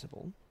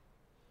impossible,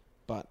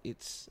 but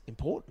it's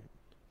important.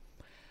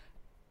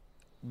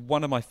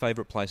 One of my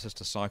favourite places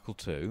to cycle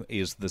to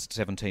is the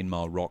 17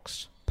 Mile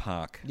Rocks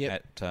Park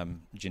at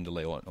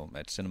Jindalee, or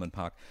at Cinnamon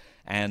Park.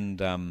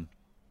 And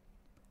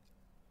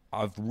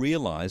I've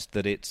realised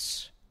that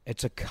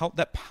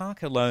that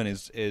park alone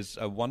is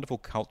a wonderful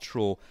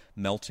cultural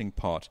melting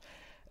pot.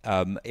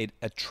 It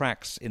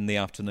attracts in the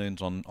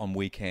afternoons on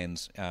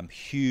weekends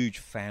huge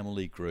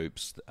family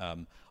groups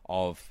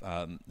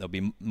there'll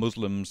be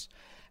Muslims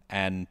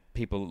and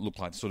people that look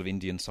like sort of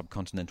Indian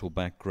subcontinental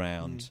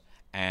background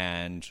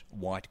and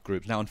white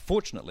groups. Now,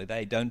 unfortunately,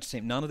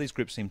 none of these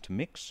groups seem to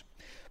mix,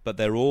 but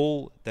they're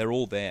all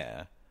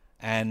there.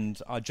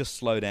 And I just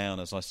slow down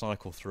as I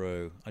cycle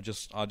through. I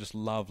just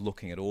love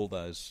looking at all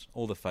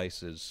the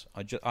faces.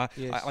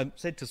 I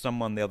said to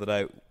someone the other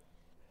day, it'd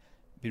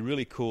be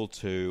really cool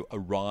to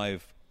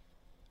arrive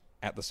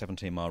at the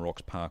 17 Mile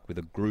Rocks Park with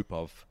a group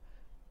of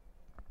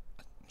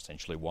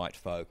essentially white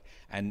folk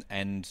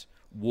and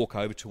walk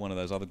over to one of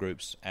those other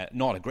groups,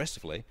 not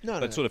aggressively,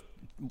 but sort of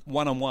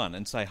one-on-one,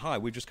 and say, hi,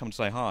 we've just come to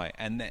say hi.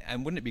 And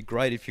wouldn't it be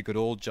great if you could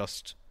all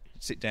just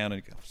sit down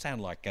and sound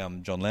like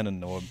John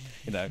Lennon or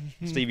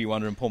Stevie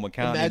Wonder and Paul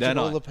McCartney? Imagine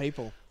all the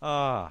people.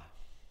 But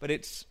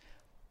it's,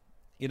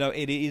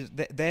 it is,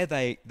 there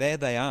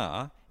they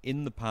are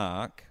in the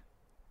park,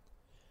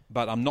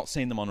 but I'm not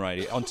seeing them on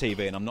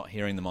TV, and I'm not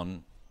hearing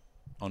them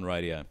on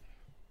radio.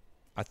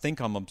 I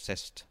think I'm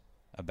obsessed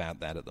about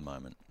that at the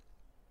moment.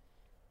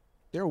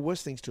 There are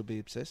worse things to be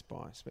obsessed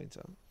by,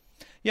 Spencer.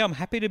 Yeah, I'm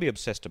happy to be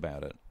obsessed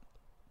about it.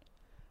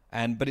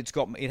 But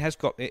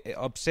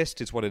obsessed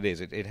is what it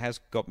is. It has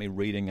got me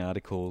reading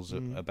articles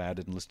about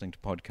it and listening to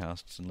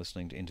podcasts and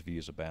listening to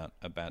interviews about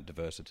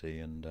diversity.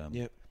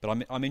 And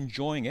but I'm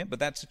enjoying it. But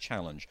that's a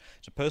challenge.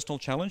 It's a personal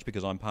challenge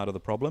because I'm part of the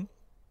problem.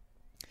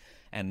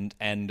 And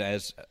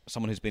as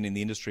someone who's been in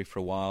the industry for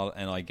a while,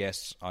 and I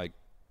guess I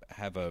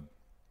have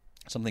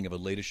something of a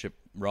leadership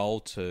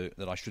role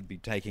that I should be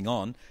taking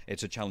on,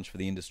 it's a challenge for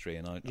the industry,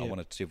 and I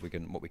want to see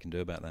what we can do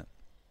about that.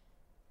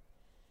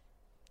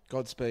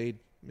 Godspeed,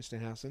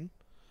 Mr. Howson.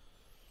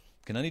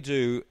 Can only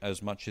do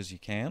as much as you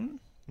can,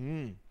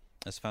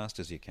 as fast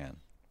as you can.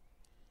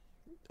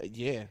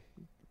 Yeah,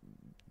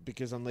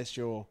 because unless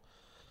you're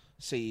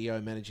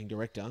CEO, managing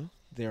director,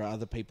 there are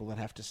other people that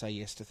have to say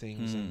yes to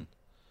things, and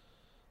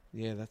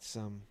that's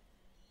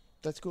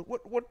good.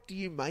 What do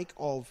you make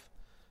of?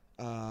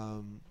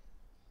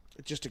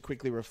 Just to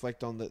quickly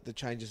reflect on the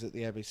changes at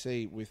the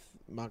ABC with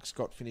Mark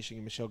Scott finishing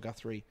and Michelle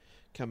Guthrie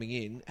coming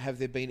in, have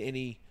there been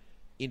any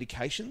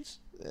indications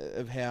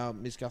of how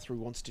Ms. Guthrie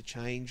wants to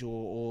change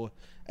or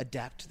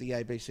adapt the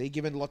ABC,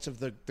 given lots of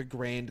the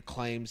grand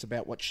claims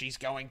about what she's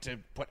going to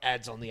put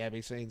ads on the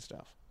ABC and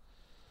stuff?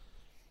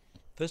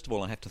 First of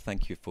all, I have to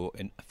thank you for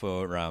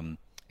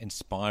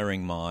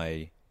inspiring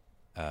my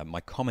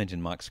comment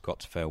in Mike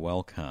Scott's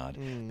farewell card,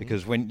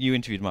 because when you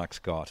interviewed Mike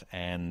Scott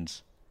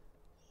and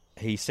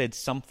he said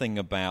something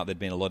about there'd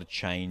been a lot of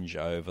change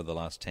over the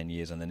last 10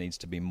 years and there needs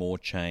to be more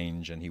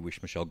change, and he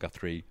wished Michelle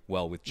Guthrie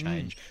well with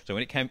change. So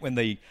when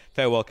the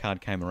farewell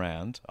card came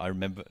around, I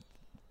remember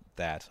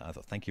that. I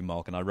thought, thank you,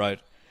 Mark. And I wrote,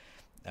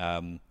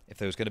 if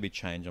there was going to be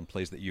change, I'm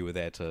pleased that you were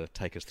there to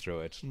take us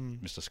through it,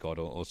 Mr. Scott,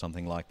 or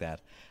something like that.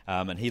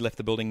 And he left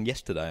the building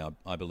yesterday,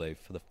 I believe,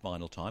 for the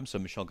final time. So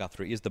Michelle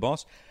Guthrie is the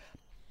boss.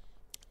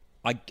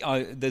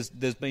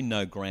 There's been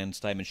no grand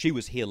statement. She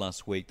was here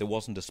last week. There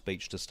wasn't a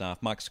speech to staff.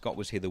 Mike Scott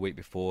was here the week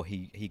before.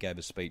 He gave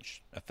a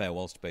speech, a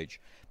farewell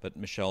speech, but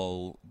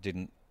Michelle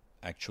didn't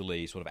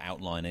actually sort of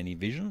outline any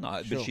vision.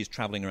 Sure. But she's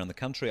travelling around the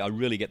country. I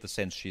really get the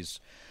sense she's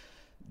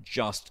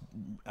just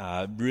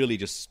really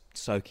just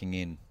soaking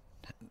in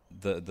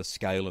the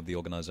scale of the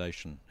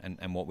organisation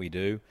and what we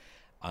do.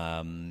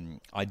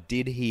 I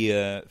did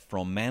hear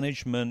from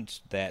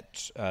management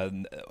that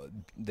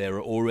there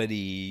are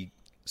already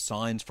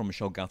signs from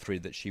Michelle Guthrie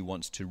that she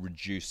wants to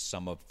reduce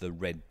some of the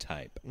red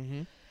tape.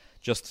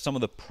 Just some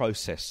of the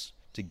process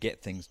to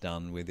get things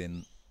done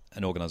within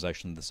an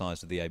organisation the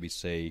size of the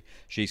ABC.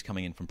 She's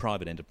coming in from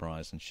private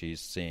enterprise and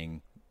she's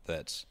seeing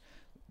that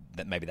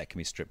maybe that can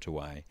be stripped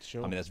away.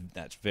 Sure. I mean,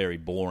 that's very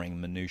boring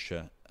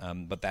minutiae,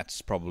 but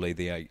that's probably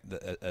the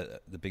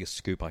biggest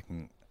scoop I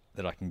can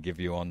give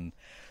you on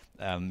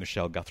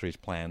Michelle Guthrie's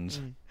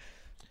plans.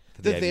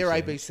 Their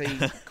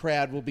ABC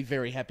crowd will be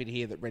very happy to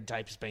hear that red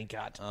tape has been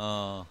cut.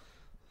 Oh,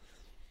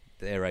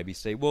 their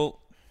ABC. Well,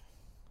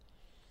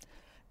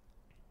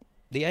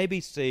 the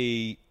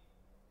ABC,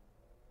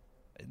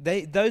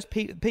 those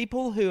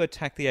people who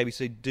attack the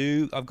ABC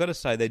do, I've got to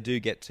say, they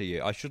do get to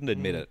you. I shouldn't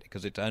admit it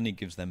because it only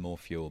gives them more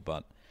fuel.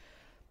 But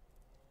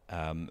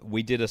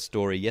we did a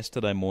story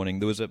yesterday morning.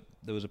 There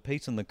was a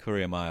piece in the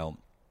Courier Mail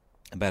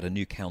about a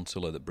new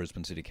councillor that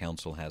Brisbane City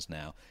Council has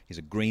now. He's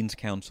a Greens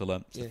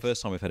councillor. It's the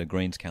first time we've had a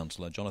Greens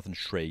councillor, Jonathan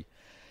Shree.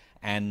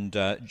 And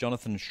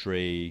Jonathan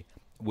Shree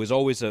was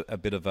always a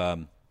bit of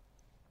a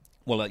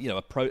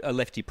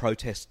lefty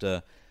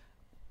protester,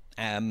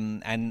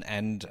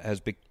 and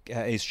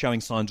is showing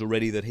signs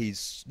already that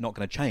he's not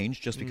going to change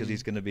just because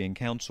he's going to be in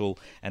council.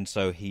 And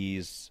so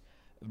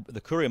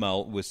the Courier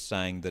Mail was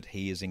saying that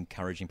he is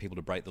encouraging people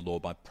to break the law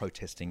by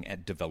protesting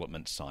at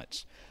development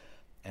sites.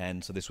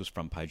 And so this was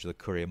front page of the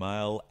Courier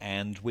Mail,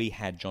 and we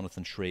had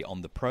Jonathan Shree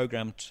on the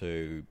program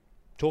to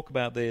talk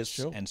about this.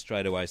 Sure. And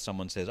straight away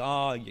someone says,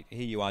 here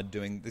you are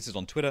doing, this is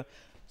on Twitter,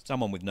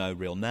 someone with no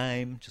real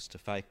name, just a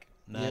fake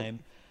name.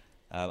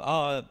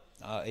 Yep.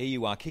 Here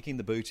you are kicking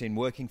the boot in,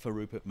 working for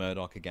Rupert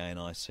Murdoch again.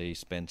 I see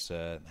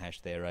Spencer, hash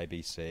their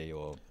ABC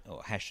or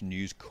hash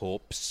News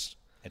Corps,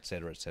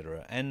 etc.,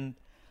 etc. And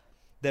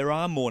there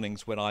are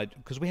mornings when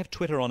because we have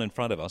Twitter on in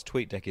front of us,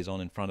 TweetDeck is on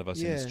in front of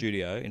us in the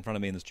studio, in front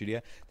of me in the studio.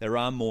 There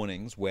are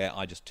mornings where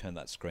I just turn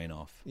that screen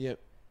off. Yep,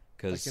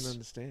 I can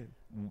understand.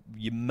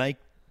 You make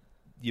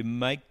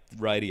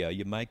radio,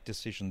 you make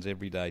decisions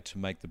every day to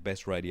make the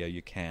best radio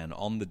you can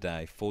on the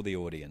day for the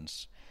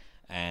audience,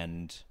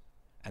 and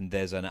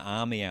there's an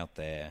army out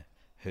there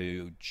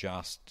who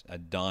just are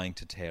dying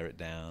to tear it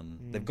down.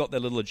 They've got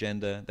their little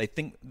agenda. They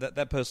think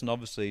that person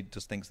obviously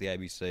just thinks the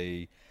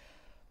ABC,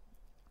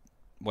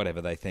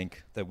 whatever they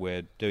think, that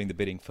we're doing the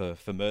bidding for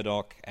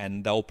Murdoch,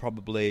 and they'll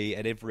probably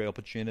at every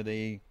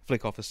opportunity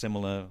flick off a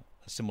similar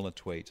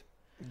tweet.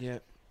 Yeah.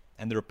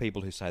 And there are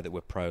people who say that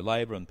we're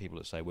pro-Labor and people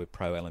that say we're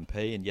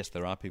pro-LNP, and yes,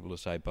 there are people who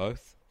say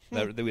both.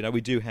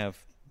 We do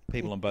have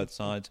people on both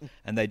sides,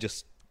 and they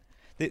just...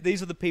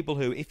 These are the people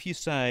who, if you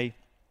say,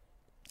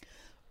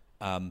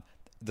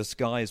 the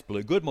sky is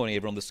blue, good morning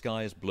everyone, the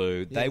sky is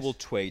blue, they will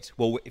tweet,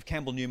 well, if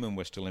Campbell Newman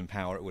were still in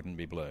power, it wouldn't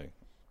be blue.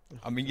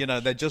 I mean,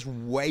 they're just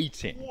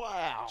waiting.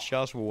 Wow.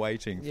 Just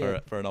waiting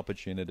for an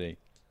opportunity.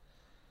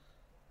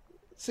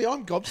 See,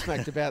 I'm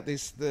gobsmacked about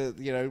this, doing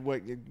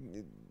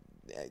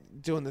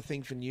the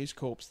thing for News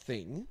Corp's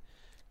thing,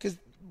 because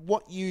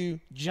what you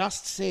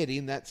just said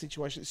in that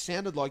situation, it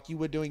sounded like you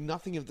were doing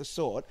nothing of the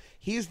sort.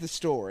 Here's the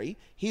story.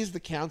 Here's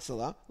the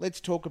counsellor. Let's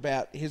talk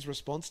about his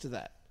response to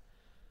that.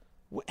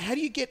 How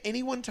do you get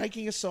anyone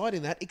taking a side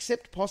in that,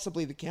 except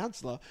possibly the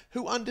counsellor,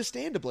 who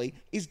understandably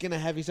is going to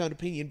have his own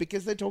opinion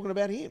because they're talking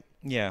about him?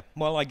 Yeah,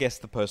 well, I guess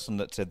the person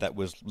that said that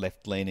was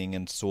left-leaning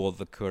and saw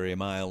the Courier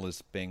Mail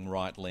as being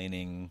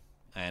right-leaning,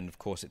 and of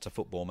course it's a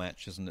football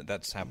match, isn't it?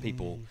 That's how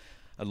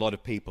a lot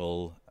of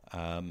people,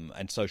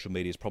 and social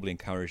media has probably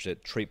encouraged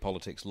it, treat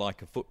politics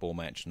like a football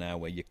match now,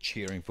 where you're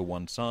cheering for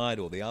one side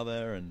or the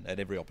other, and at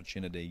every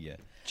opportunity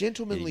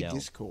Gentlemanly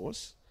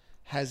discourse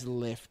has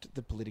left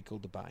the political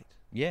debate.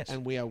 Yes.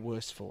 And we are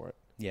worse for it.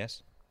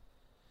 Yes.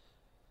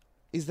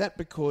 Is that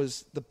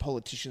because the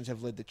politicians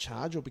have led the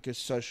charge, or because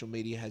social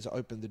media has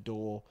opened the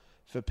door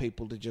for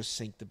people to just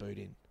sink the boot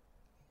in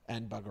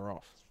and bugger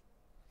off?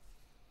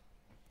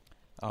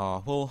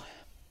 Oh, well,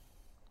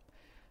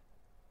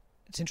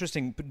 it's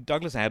interesting.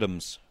 Douglas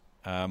Adams,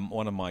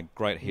 one of my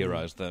great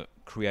heroes, the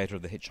creator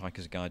of The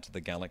Hitchhiker's Guide to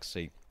the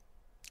Galaxy,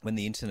 when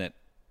the internet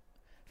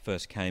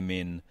first came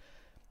in,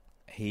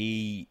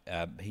 he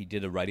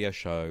did a radio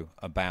show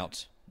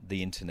about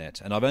the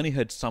internet. And I've only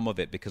heard some of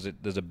it because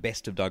there's a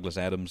best of Douglas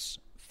Adams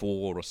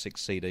 4 or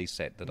 6 CD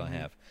set that I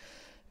have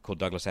called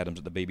Douglas Adams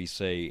at the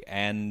BBC.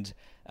 And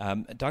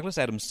Douglas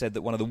Adams said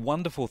that one of the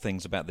wonderful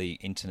things about the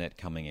internet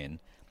coming in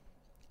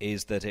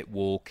is that it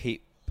will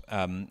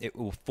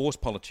force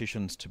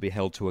politicians to be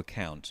held to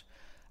account,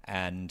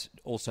 and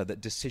also that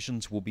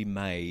decisions will be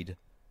made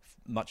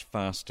much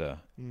faster.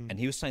 And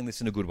he was saying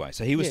this in a good way.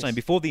 So he was saying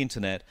before the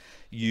internet,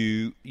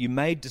 the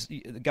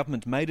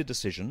government made a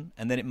decision,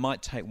 and then it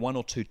might take 1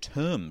 or 2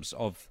 terms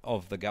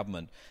of the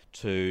government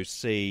to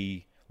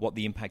see what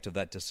the impact of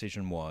that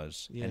decision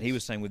was. Yes. And he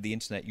was saying with the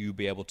internet, you'll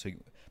be able to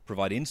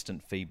provide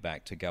instant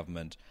feedback to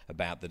government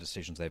about the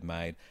decisions they've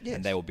made,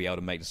 and they will be able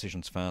to make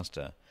decisions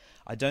faster.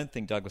 I don't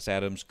think Douglas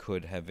Adams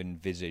could have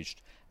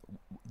envisaged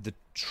the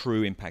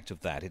true impact of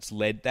that.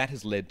 That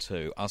has led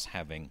to us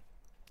having,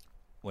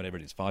 whatever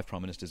it is, 5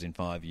 prime ministers in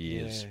 5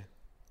 years,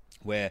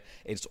 where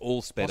it's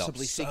all sped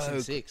Possibly up. Possibly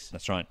 6 in 6.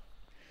 That's right.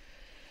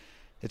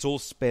 It's all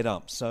sped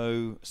up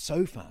so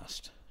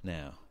fast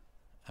now,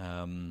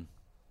 and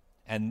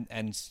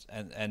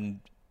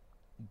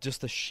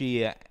just the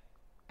sheer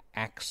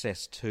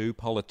access to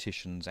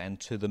politicians and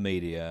to the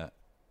media,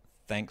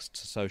 thanks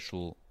to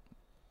social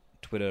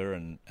Twitter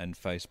and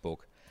Facebook,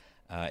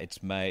 it's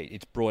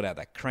brought out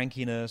that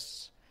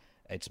crankiness.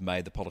 It's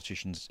made the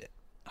politicians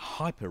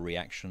hyper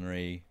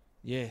reactionary.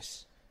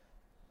 Yes.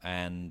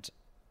 And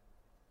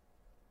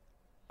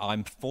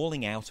I'm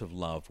falling out of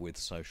love with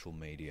social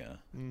media.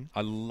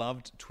 I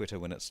loved Twitter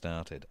when it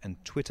started,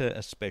 and Twitter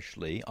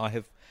especially.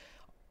 I've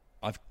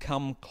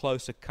come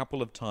close a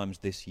couple of times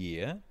this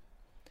year,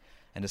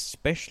 and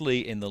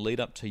especially in the lead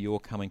up to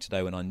your coming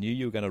today, when I knew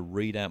you were going to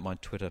read out my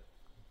Twitter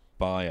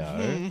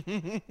bio.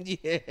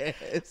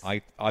 Yes.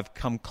 I've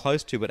come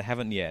close to, but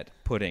haven't yet,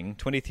 putting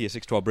 20th year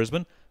 612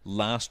 Brisbane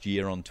last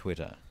year on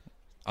Twitter.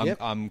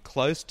 I'm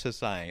close to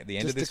saying at the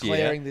end of this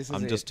year,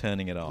 I'm just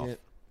turning it off. Yep.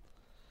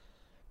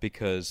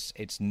 Because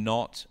it's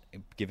not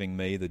giving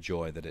me the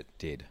joy that it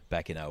did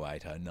back in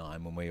 08,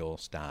 09 when we all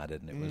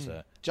started, and it was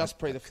just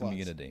pre the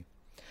community.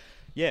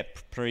 Yeah,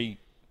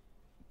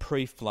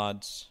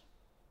 pre-floods.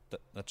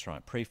 That's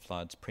right,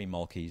 pre-floods,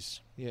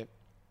 pre-Mulkeys. Yep.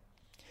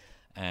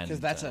 Because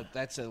that's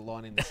a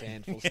line in the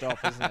sand, full stop,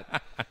 isn't it?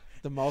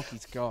 The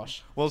Mulkeys,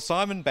 gosh. Well,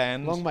 Simon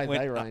Band. Long may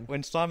they reign.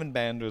 When Simon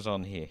Band was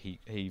on here,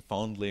 he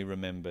fondly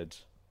remembered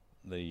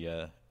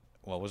the.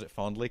 Well, was it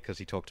fondly? Because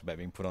he talked about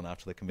being put on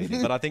after the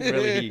comedian. But I think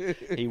really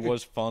he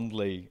was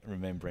fondly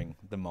remembering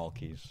the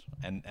Mulkeys.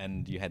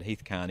 And you had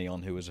Heath Carney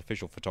on, who was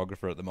official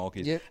photographer at the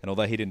Mulkeys. Yep. And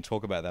although he didn't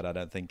talk about that, I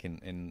don't think,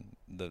 in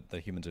the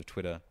Humans of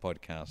Twitter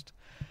podcast,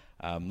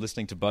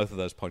 listening to both of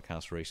those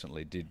podcasts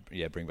recently did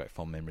bring back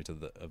fond memories of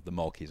the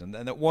Mulkeys. And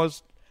it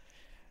was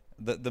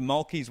the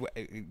Mulkeys,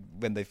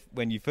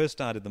 when you first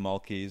started the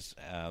Mulkeys,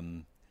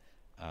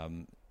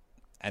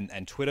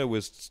 and Twitter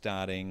was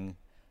starting.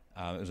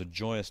 It was a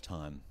joyous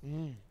time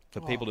for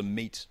people to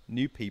meet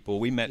new people.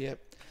 We met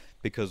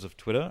because of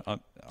Twitter.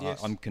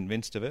 I'm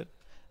convinced of it.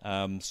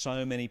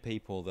 So many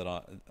people that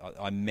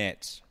I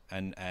met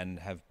and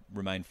have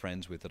remained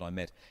friends with that I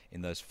met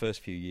in those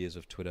first few years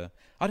of Twitter.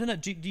 I don't know.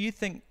 Do you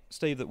think,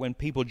 Steve, that when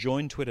people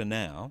join Twitter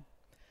now,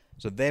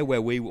 so they're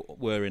where we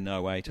were in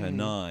 08,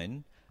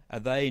 09, are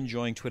they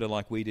enjoying Twitter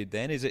like we did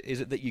then? Is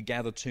it that you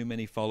gather too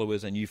many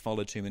followers and you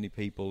follow too many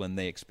people and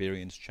their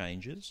experience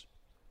changes?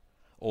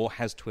 Or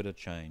has Twitter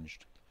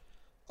changed?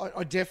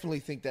 I definitely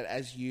think that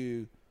as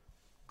you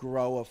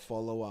grow a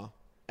follower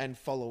and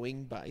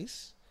following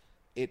base,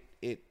 it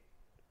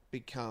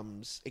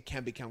can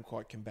become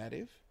quite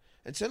combative.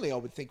 And certainly I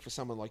would think for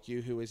someone like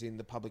you who is in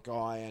the public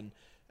eye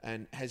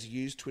and has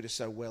used Twitter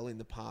so well in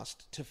the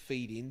past to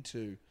feed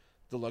into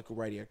the local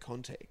radio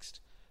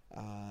context,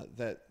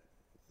 that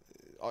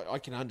I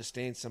can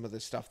understand some of the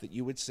stuff that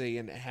you would see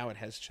and how it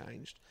has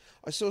changed.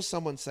 I saw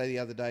someone say the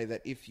other day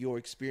that if your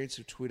experience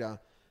of Twitter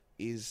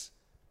is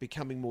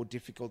becoming more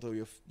difficult, or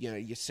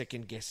you're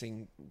second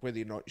guessing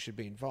whether or not you should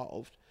be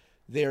involved,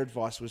 their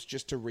advice was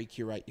just to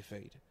recurate your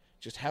feed.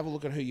 Just have a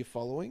look at who you're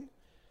following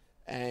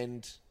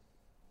and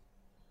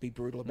be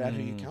brutal about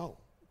who you cull.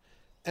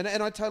 And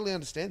I totally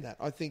understand that.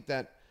 I think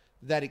that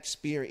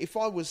experience, if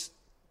I was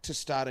to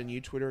start a new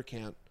Twitter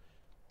account,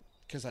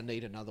 because I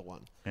need another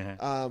one,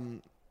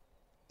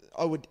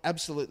 I would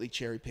absolutely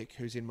cherry pick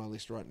who's in my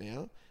list right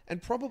now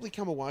and probably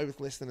come away with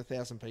less than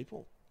 1,000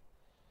 people,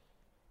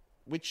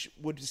 which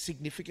would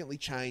significantly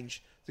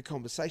change the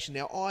conversation.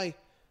 Now,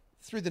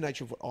 through the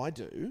nature of what I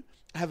do,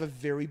 have a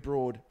very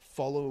broad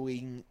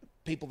following,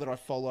 people that I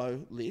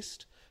follow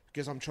list,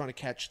 because I'm trying to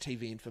catch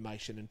TV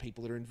information and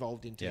people that are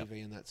involved in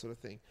TV and that sort of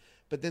thing.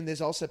 But then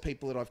there's also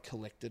people that I've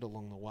collected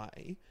along the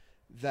way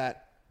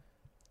that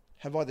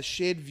have either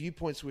shared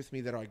viewpoints with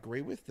me that I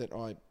agree with, that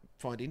I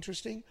find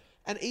interesting,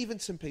 and even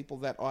some people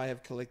that I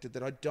have collected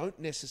that I don't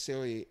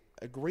necessarily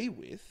agree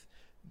with,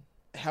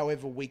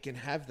 However, we can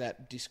have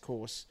that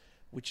discourse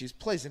which is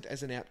pleasant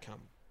as an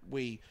outcome.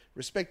 We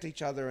respect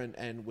each other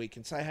and we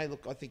can say, hey,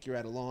 look, I think you're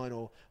out of line,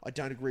 or I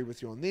don't agree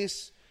with you on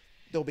this.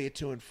 There'll be a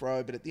to and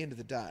fro, but at the end of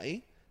the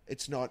day,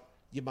 it's not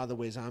your mother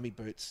wears army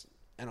boots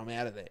and I'm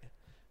out of there.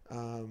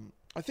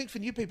 I think for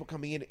new people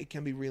coming in, it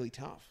can be really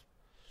tough.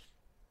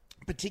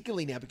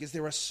 Particularly now because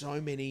there are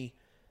so many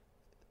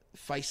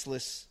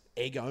faceless,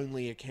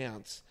 egg-only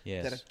accounts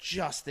that are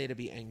just there to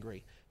be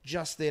angry,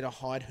 just there to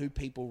hide who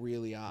people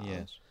really are,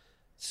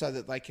 so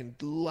that they can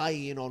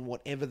lay in on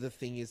whatever the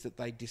thing is that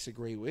they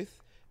disagree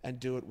with and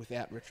do it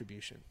without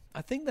retribution.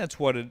 I think that's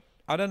what it...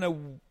 I don't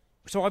know...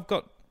 So I've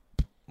got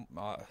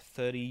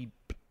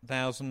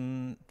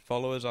 30,000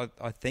 followers,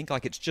 I think.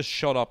 Like, it's just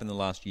shot up in the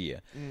last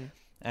year.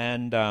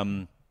 And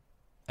I'm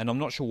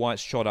not sure why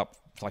it's shot up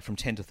like from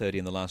 10 to 30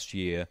 in the last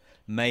year.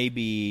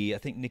 Maybe, I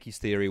think Nikki's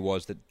theory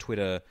was that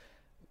Twitter,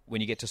 when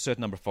you get to a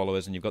certain number of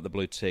followers and you've got the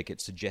blue tick, it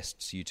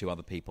suggests you to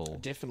other people.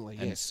 Definitely,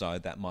 and yes. So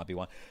that might be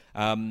why.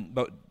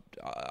 But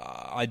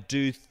I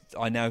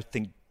now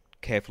think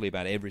carefully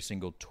about every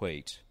single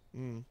tweet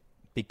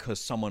because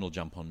someone will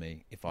jump on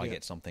me if I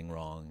get something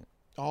wrong.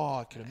 Oh,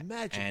 I can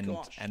imagine.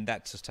 And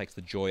that just takes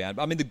the joy out.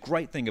 I mean, the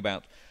great thing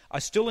about... I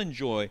still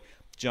enjoy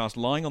just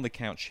lying on the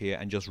couch here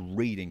and just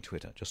reading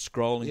Twitter, just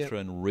scrolling through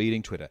and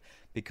reading Twitter,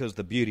 because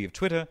the beauty of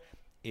Twitter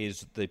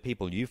is the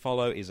people you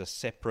follow is a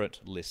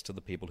separate list of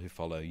the people who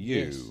follow you.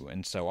 Yes.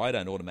 And so I've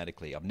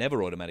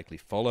never automatically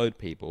followed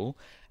people,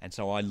 and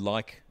so I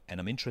like and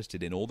I'm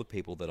interested in all the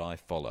people that I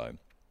follow.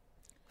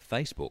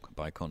 Facebook,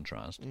 by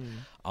contrast,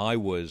 I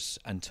was,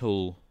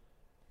 until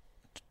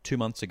 2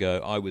 months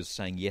ago, I was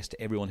saying yes to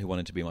everyone who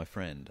wanted to be my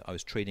friend. I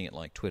was treating it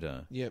like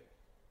Twitter. Yep.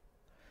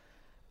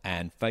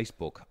 And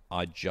Facebook,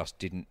 I just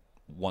didn't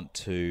want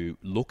to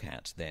look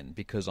at then,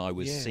 because I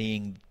was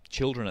seeing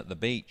children at the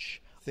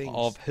beach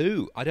of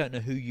who? I don't know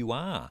who you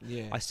are.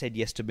 Yeah. I said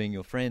yes to being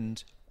your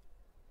friend.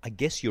 I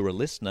guess you're a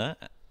listener,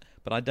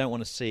 but I don't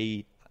want to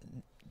see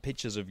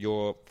pictures of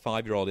your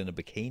 5-year-old in a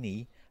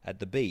bikini at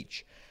the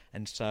beach.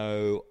 And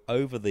so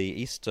over the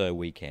Easter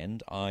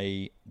weekend,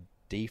 I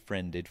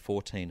defriended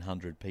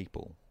 1,400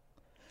 people,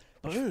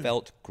 which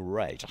felt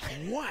great.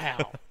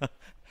 Wow.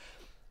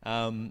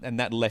 And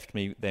that left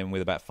me then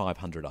with about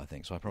 500, I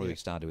think. So I probably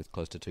started with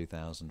close to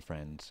 2,000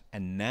 friends.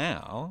 And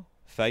now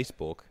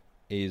Facebook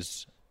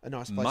is a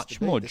nice place much to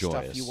be, more the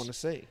joyous. Stuff you want to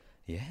see.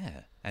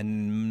 Yeah.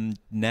 And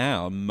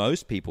now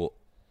most people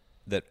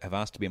that have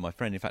asked to be my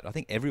friend, in fact, I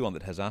think everyone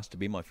that has asked to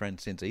be my friend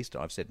since Easter,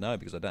 I've said no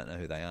because I don't know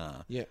who they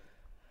are. Yeah.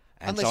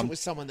 And unless so it was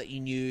someone that you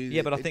knew.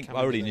 Yeah, but I think I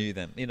already knew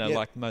them. You know, Yeah.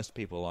 like most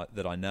people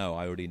that I know,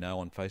 I already know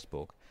on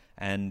Facebook.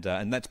 And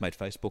that's made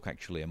Facebook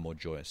actually a more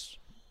joyous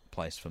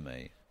place for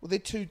me. Well, they're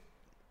two,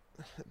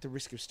 at the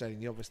risk of stating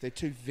the obvious, they're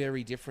two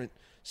very different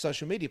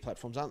social media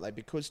platforms, aren't they?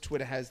 Because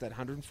Twitter has that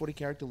 140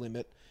 character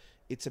limit.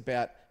 It's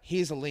about,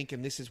 here's a link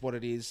and this is what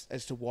it is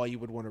as to why you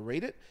would want to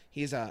read it.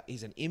 Here's an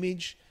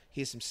image.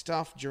 Here's some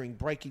stuff. During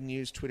breaking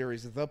news, Twitter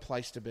is the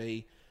place to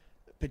be,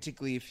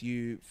 particularly if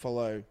you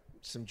follow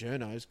some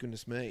journos,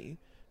 goodness me,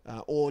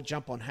 or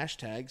jump on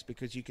hashtags,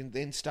 because you can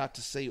then start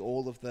to see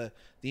all of the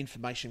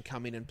information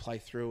come in and play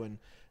through.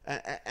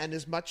 And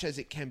as much as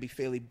it can be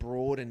fairly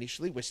broad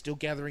initially, we're still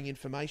gathering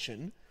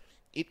information,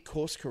 it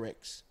course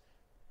corrects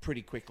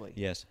pretty quickly.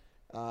 Yes.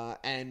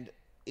 And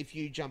if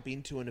you jump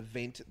into an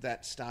event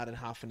that started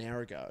half an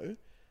hour ago,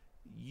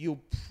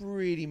 you'll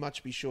pretty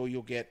much be sure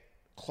you'll get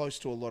close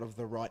to a lot of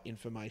the right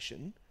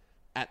information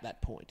at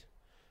that point.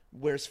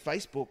 Whereas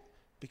Facebook,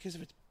 because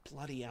of its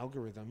bloody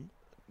algorithm,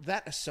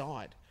 that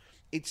aside,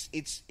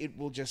 it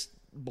will just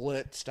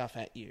blurt stuff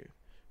at you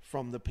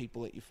from the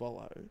people that you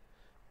follow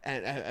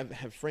and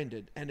have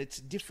friended. And it's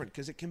different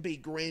because it can be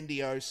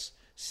grandiose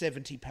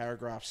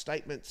 70-paragraph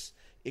statements.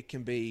 It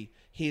can be,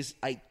 here's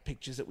 8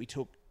 pictures that we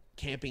took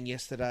camping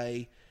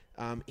yesterday.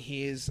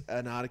 Here's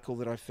an article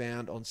that I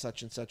found on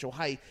such and such. Or,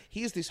 hey,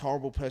 here's this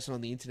horrible person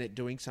on the internet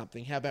doing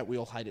something. How about we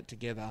all hate it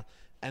together?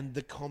 And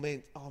the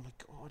comment, oh my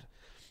God.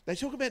 They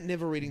talk about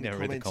never reading the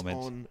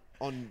comments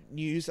on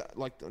news,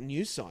 like on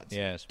news sites.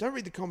 Yes. Don't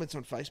read the comments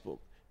on Facebook,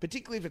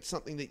 particularly if it's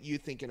something that you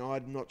think, and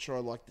I'm not sure I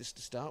like this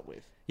to start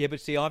with. Yeah, but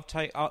see,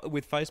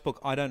 with Facebook,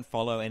 I don't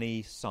follow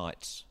any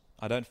sites.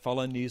 I don't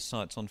follow news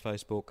sites on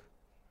Facebook.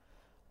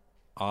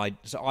 I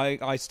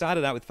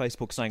started out with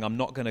Facebook saying I'm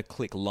not going to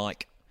click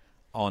like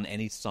on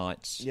any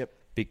sites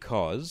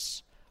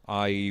because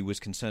I was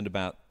concerned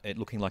about it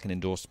looking like an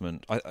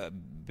endorsement,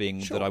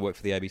 that I work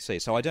for the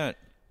ABC. So I don't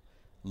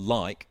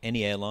like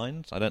any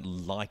airlines. I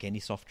don't like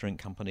any soft drink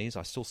companies.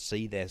 I still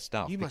see their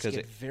stuff. You must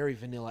get very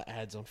vanilla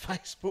ads on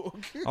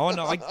Facebook. Oh,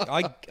 no,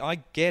 I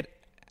get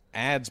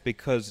ads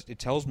because it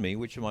tells me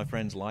which of my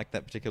friends like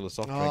that particular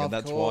soft drink, and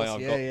that's why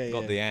I've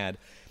got the ad.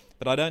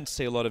 But I don't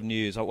see a lot of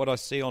news. What I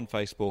see on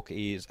Facebook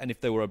is, and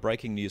if there were a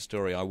breaking news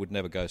story, I would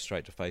never go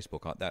straight to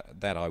Facebook.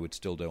 That I would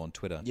still do on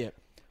Twitter. Yep.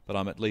 But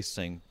I'm at least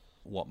seeing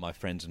what my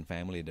friends and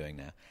family are doing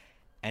now.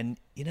 And,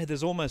 you know,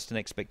 there's almost an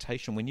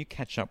expectation when you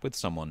catch up with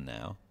someone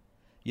now,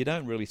 you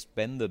don't really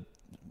spend the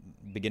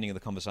beginning of the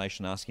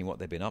conversation asking what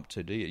they've been up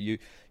to, do you?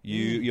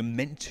 You're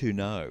meant to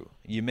know.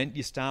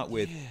 You start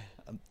with,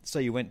 so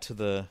you went to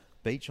the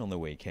beach on the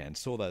weekend,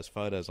 saw those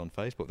photos on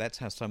Facebook. That's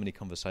how so many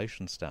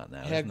conversations start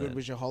now. How good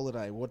was your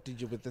holiday? What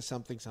did you with the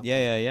something?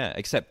 Yeah.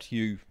 Except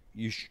you're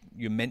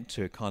meant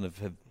to kind of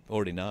have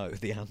already know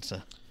the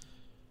answer.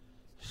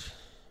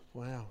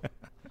 Wow.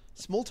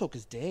 Small talk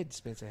is dead,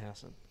 Spencer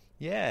Howson.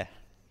 Yeah.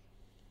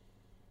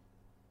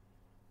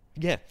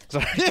 Yeah.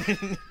 Sorry.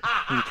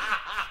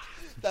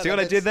 See what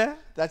I did there?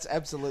 That's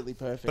absolutely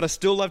perfect. But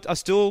I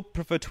still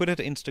prefer Twitter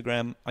to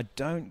Instagram.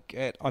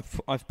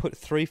 I've put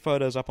 3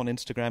 photos up on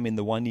Instagram in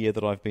the 1 year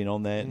that I've been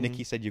on there.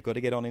 Nikki said you've got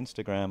to get on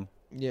Instagram.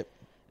 Yep.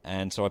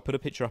 And so I put a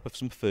picture up of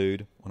some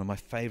food, one of my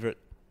favourite,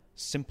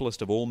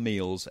 simplest of all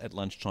meals at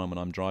lunchtime when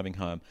I'm driving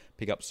home.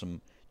 Pick up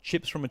some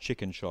chips from a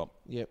chicken shop.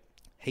 Yep.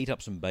 Heat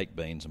up some baked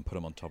beans and put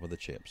them on top of the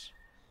chips.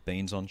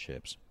 Beans on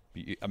chips.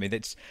 I mean,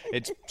 it's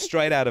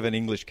straight out of an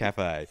English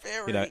cafe.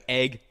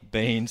 Egg,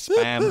 beans,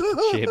 spam,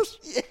 chips.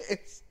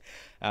 Yes.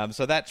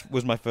 So that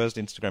was my first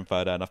Instagram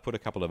photo, and I've put a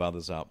couple of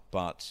others up,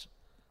 but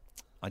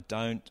I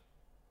don't.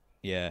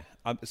 Yeah.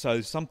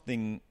 So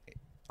something.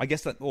 I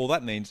guess that all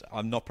that means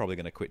I'm not probably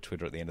going to quit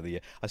Twitter at the end of the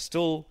year. I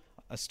still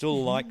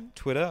like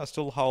Twitter. I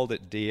still hold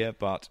it dear,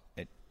 but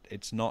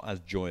it's not as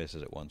joyous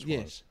as it once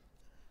was.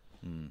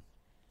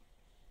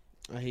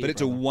 But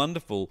it's a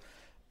wonderful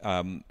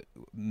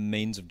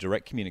means of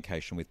direct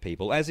communication with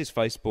people, as is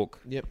Facebook.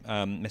 Yep.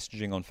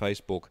 Messaging on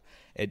Facebook.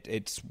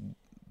 It's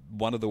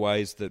one of the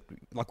ways that,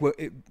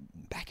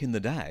 back in the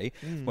day,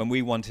 when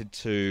we wanted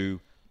to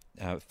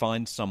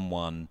find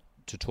someone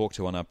to talk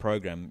to on our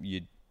program,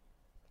 you'd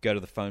go to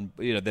the phone.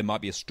 There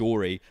might be a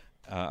story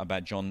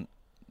about John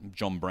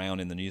Brown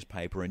in the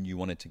newspaper, and you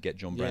wanted to get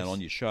John Brown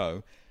on your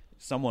show.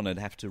 Someone would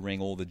have to ring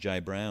all the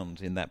J.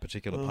 Browns in that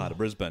particular part of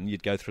Brisbane.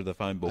 You'd go through the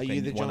phone book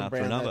and one John after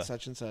Brown another.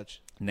 Such and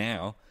such.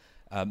 Now,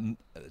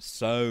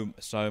 so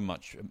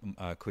much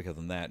quicker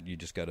than that. You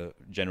just go to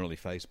generally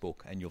Facebook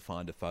and you'll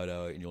find a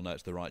photo and you'll know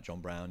it's the right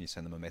John Brown. You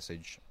send them a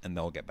message and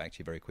they'll get back to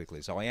you very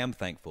quickly. So I am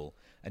thankful,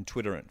 and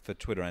Twitter and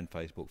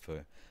Facebook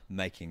for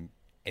making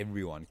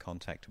everyone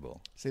contactable.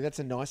 See, that's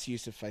a nice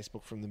use of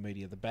Facebook from the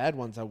media. The bad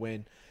ones are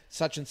when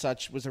such and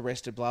such was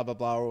arrested, blah, blah,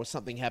 blah, or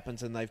something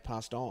happens and they've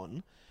passed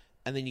on.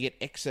 And then you get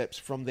excerpts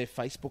from their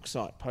Facebook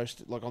site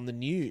posted, like on the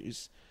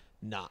news.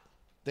 Nah,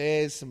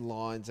 there's some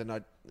lines,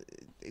 and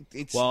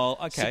it's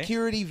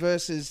security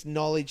versus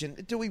knowledge.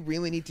 And do we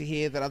really need to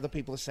hear that other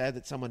people are sad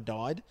that someone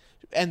died,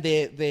 and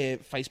their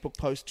Facebook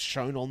post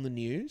shown on the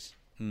news?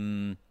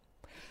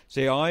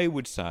 See, I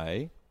would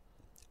say,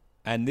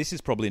 and this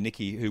is probably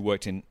Nikki, who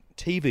worked in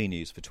TV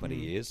news for 20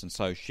 years, and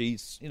so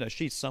she's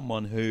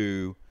someone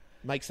who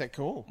makes that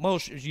call. Well,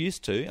 she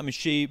used to. I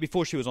mean,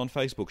 before she was on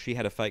Facebook, she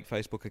had a fake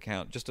Facebook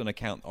account, just an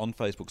account on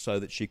Facebook, so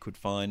that she could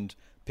find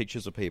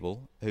pictures of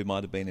people who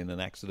might have been in an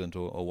accident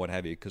or what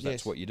have you, because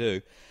that's what you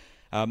do.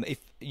 If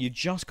you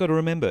just got to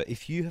remember,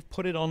 if you have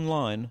put it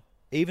online,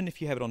 even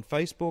if you have it on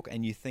Facebook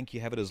and you think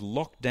you have it as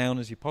locked down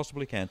as you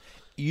possibly can,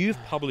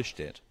 you've published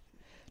it.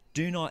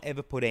 Do not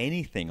ever put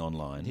anything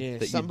online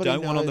that you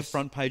don't want on the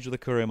front page of the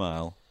Courier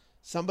Mail.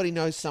 Somebody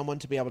knows someone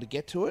to be able to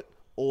get to it.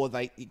 Or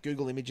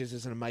Google Images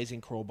is an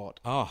amazing crawl bot.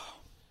 Oh,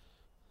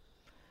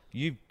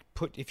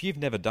 if you've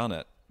never done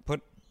it,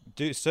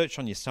 do search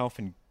on yourself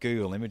in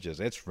Google Images.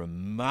 It's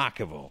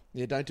remarkable.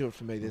 Yeah, don't do it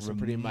for me. There's some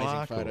pretty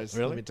amazing photos.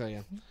 Really? Let me tell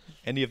you.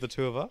 Any of the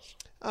two of us?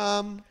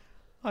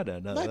 I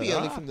don't know. Maybe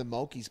only from the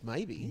Mulkeys.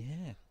 Maybe.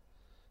 Yeah.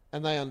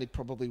 And they only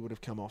probably would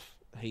have come off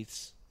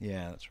Heath's.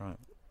 Yeah, that's right.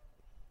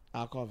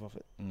 Archive of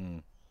it.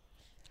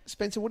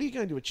 Spencer, what are you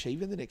going to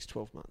achieve in the next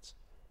 12 months?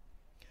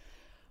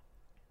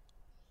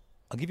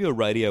 I'll give you a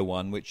radio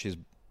one, which is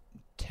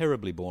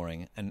terribly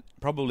boring, and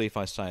probably if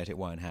I say it, it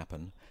won't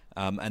happen.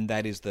 And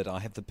that is that I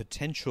have the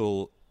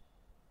potential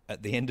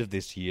at the end of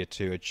this year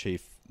to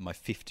achieve my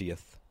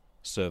 50th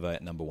survey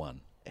at number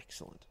 1.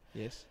 Excellent.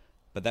 Yes.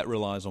 But that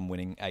relies on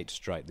winning 8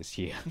 straight this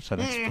year, so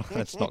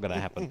that's not going to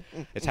happen.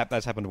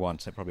 That's happened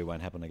once. It probably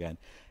won't happen again.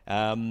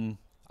 I'm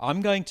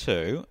going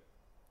to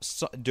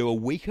do a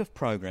week of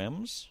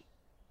programs,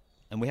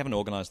 and we haven't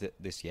organised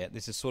this yet.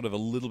 This is sort of a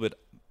little bit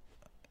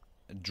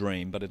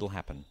dream, but it'll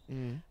happen,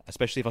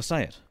 especially if I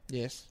say it.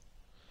 Yes.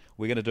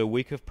 We're going to do a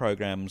week of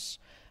programs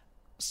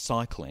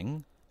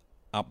cycling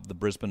up the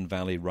Brisbane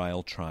Valley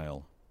Rail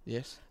Trail.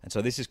 Yes. And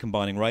so this is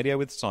combining radio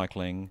with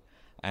cycling,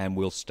 and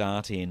we'll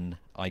start in,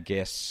 I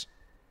guess,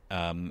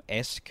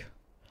 Esk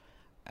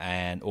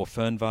or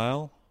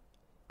Fernvale,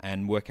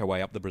 and work our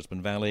way up the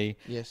Brisbane Valley.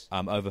 Yes.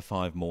 Over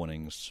 5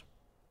 mornings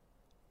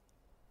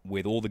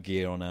with all the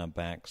gear on our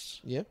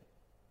backs. Yep.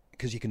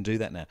 Because you can do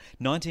that now.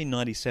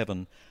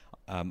 1997...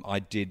 I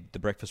did the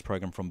breakfast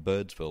program from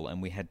Birdsville,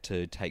 and we had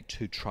to take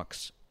 2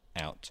 trucks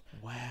out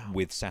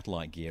with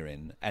satellite gear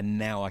in. And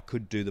now I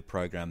could do the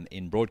program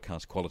in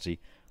broadcast quality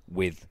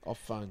with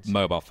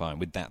mobile phone,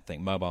 with that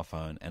thing, mobile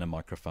phone and a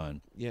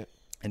microphone. Yeah.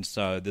 And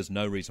so there's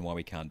no reason why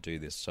we can't do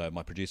this. So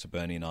my producer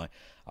Bernie and I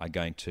are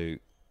going to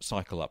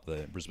cycle up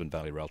the Brisbane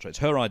Valley Rail Trail. It's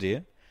her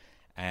idea,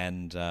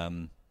 and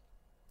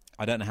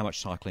I don't know how much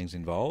cycling's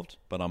involved,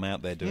 but I'm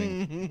out there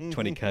doing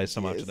 20Ks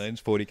some Yes.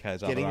 afternoons, 40Ks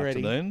Getting other ready.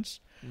 afternoons.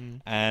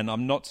 And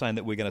I'm not saying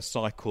that we're going to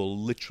cycle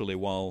literally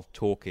while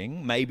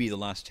talking. Maybe the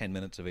last 10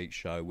 minutes of each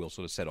show we'll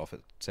sort of set off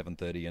at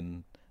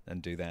 7:30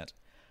 and do that.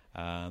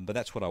 But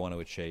that's what I want to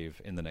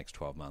achieve in the next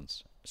 12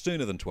 months.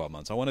 Sooner than 12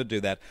 months. I want to do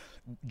that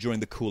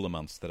during the cooler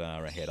months that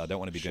are ahead. I don't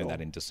want to be doing Sure.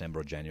 that in December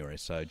or January,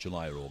 so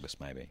July or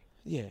August maybe.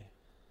 Yeah.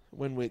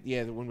 When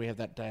we have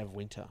that day of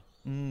winter.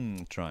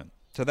 That's right.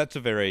 So that's a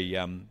very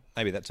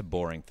maybe that's a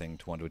boring thing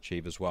to want to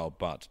achieve as well.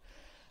 But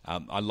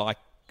I like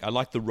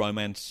the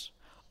romance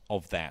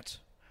of that.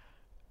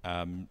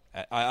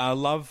 I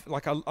love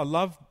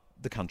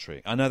the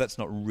country. I know that's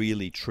not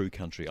really true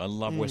country. I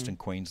love Western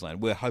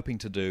Queensland. We're hoping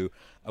to do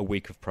a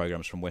week of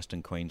programs from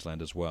Western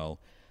Queensland as well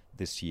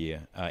this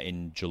year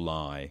in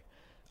July.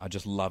 I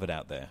just love it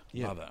out there.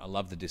 Yeah. Love it. I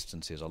love the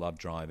distances. I love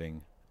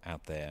driving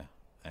out there,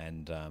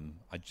 and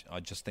I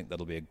just think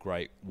that'll be a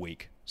great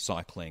week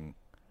cycling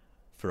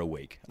for a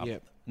week.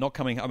 Yep. Not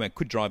coming. I mean, I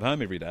could drive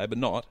home every day, but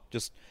not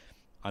just.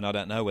 And I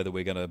don't know whether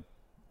we're going to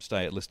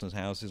stay at listeners'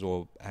 houses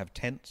or have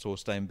tents or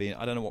stay in B.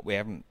 I don't know what we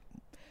haven't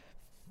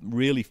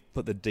really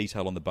put the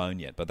detail on the bone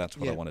yet, but that's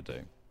what I want to do.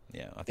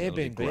 Yeah, I think it'll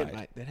be Airbnb, great.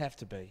 mate. There'd have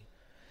to be.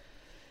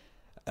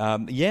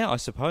 Yeah, I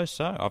suppose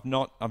so. I've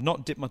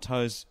not dipped my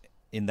toes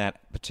in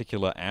that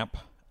particular app,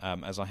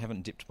 as I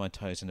haven't dipped my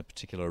toes in a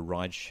particular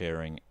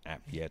ride-sharing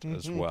app yet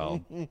as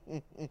well.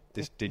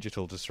 This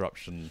digital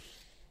disruption.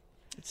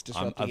 It's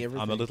disrupting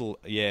everything. I'm a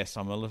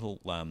little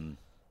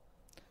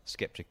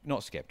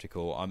not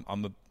skeptical.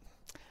 I'm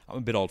a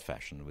bit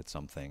old-fashioned with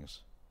some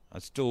things. I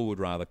still would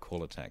rather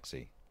call a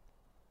taxi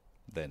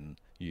than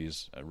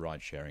use a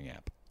ride-sharing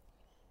app.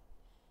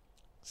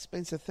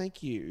 Spencer,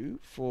 thank you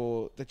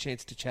for the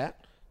chance to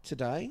chat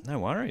today. No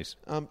worries.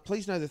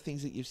 Please know the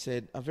things that you've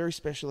said are very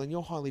special and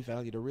you're highly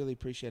valued. I really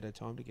appreciate our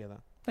time together.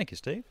 Thank you,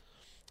 Steve.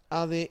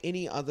 Are there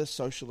any other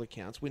social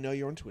accounts? We know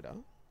you're on Twitter.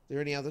 Are there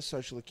any other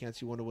social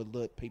accounts you want to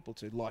alert people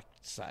to, like,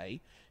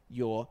 say,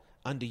 your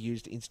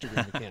underused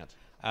Instagram account?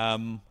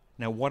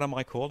 Now, what am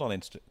I called on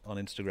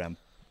Instagram?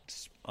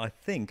 I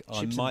think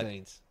Chips and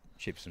beans.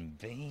 Chips and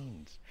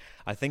beans.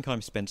 I think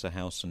I'm Spencer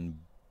Howson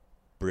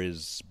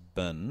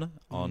Brisbane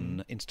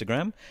on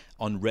Instagram.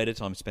 On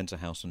Reddit, I'm Spencer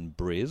Howson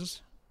Briz.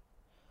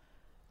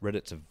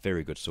 Reddit's a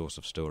very good source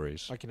of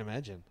stories. I can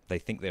imagine. They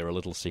think they're a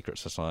little secret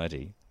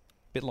society,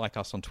 a bit like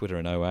us on Twitter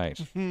in 08.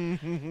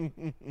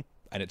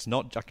 And it's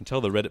not, I can tell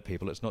the Reddit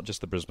people, it's not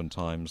just the Brisbane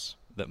Times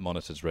that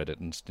monitors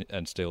Reddit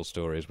and steals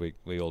stories.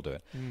 We all do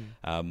it.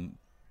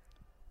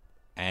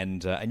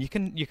 And you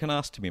can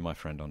ask to be my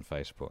friend on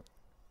Facebook.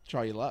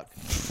 Try your luck.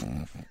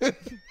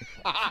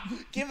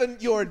 Given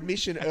your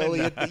admission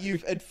earlier that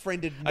you've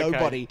friended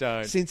nobody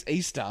don't. since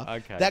Easter,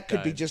 Okay, that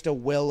could be don't. just a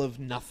well of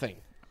nothing.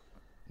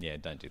 Yeah,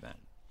 don't do that.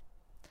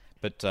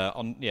 But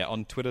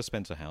on Twitter,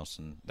 Spencer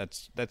Howson.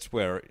 That's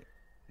where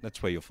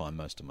you'll find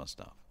most of my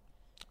stuff.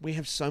 We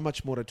have so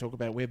much more to talk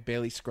about. We've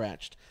barely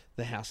scratched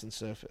the house and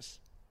surface.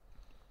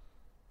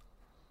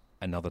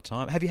 Another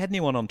time. Have you had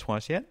anyone on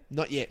twice yet?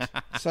 Not yet.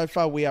 So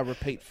far, we are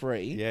repeat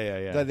free.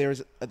 Yeah. Though there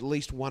is at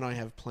least one I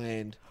have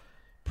planned,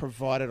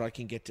 provided I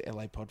can get to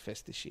LA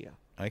Podfest this year.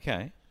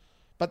 Okay.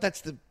 But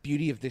that's the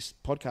beauty of this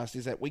podcast,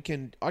 is that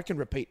I can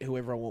repeat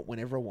whoever I want,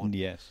 whenever I want.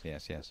 Yes.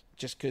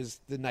 Just because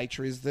the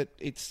nature is that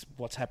it's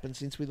what's happened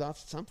since we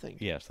last did something.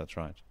 Yes, that's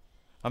right.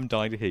 I'm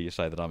dying to hear you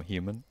say that I'm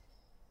human.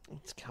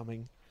 It's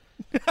coming.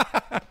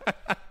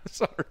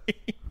 Sorry.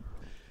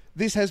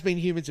 This has been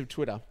Humans of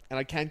Twitter, and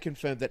I can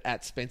confirm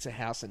that @Spencer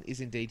Howson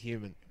is indeed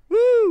human.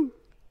 Woo!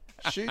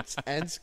 Shoots and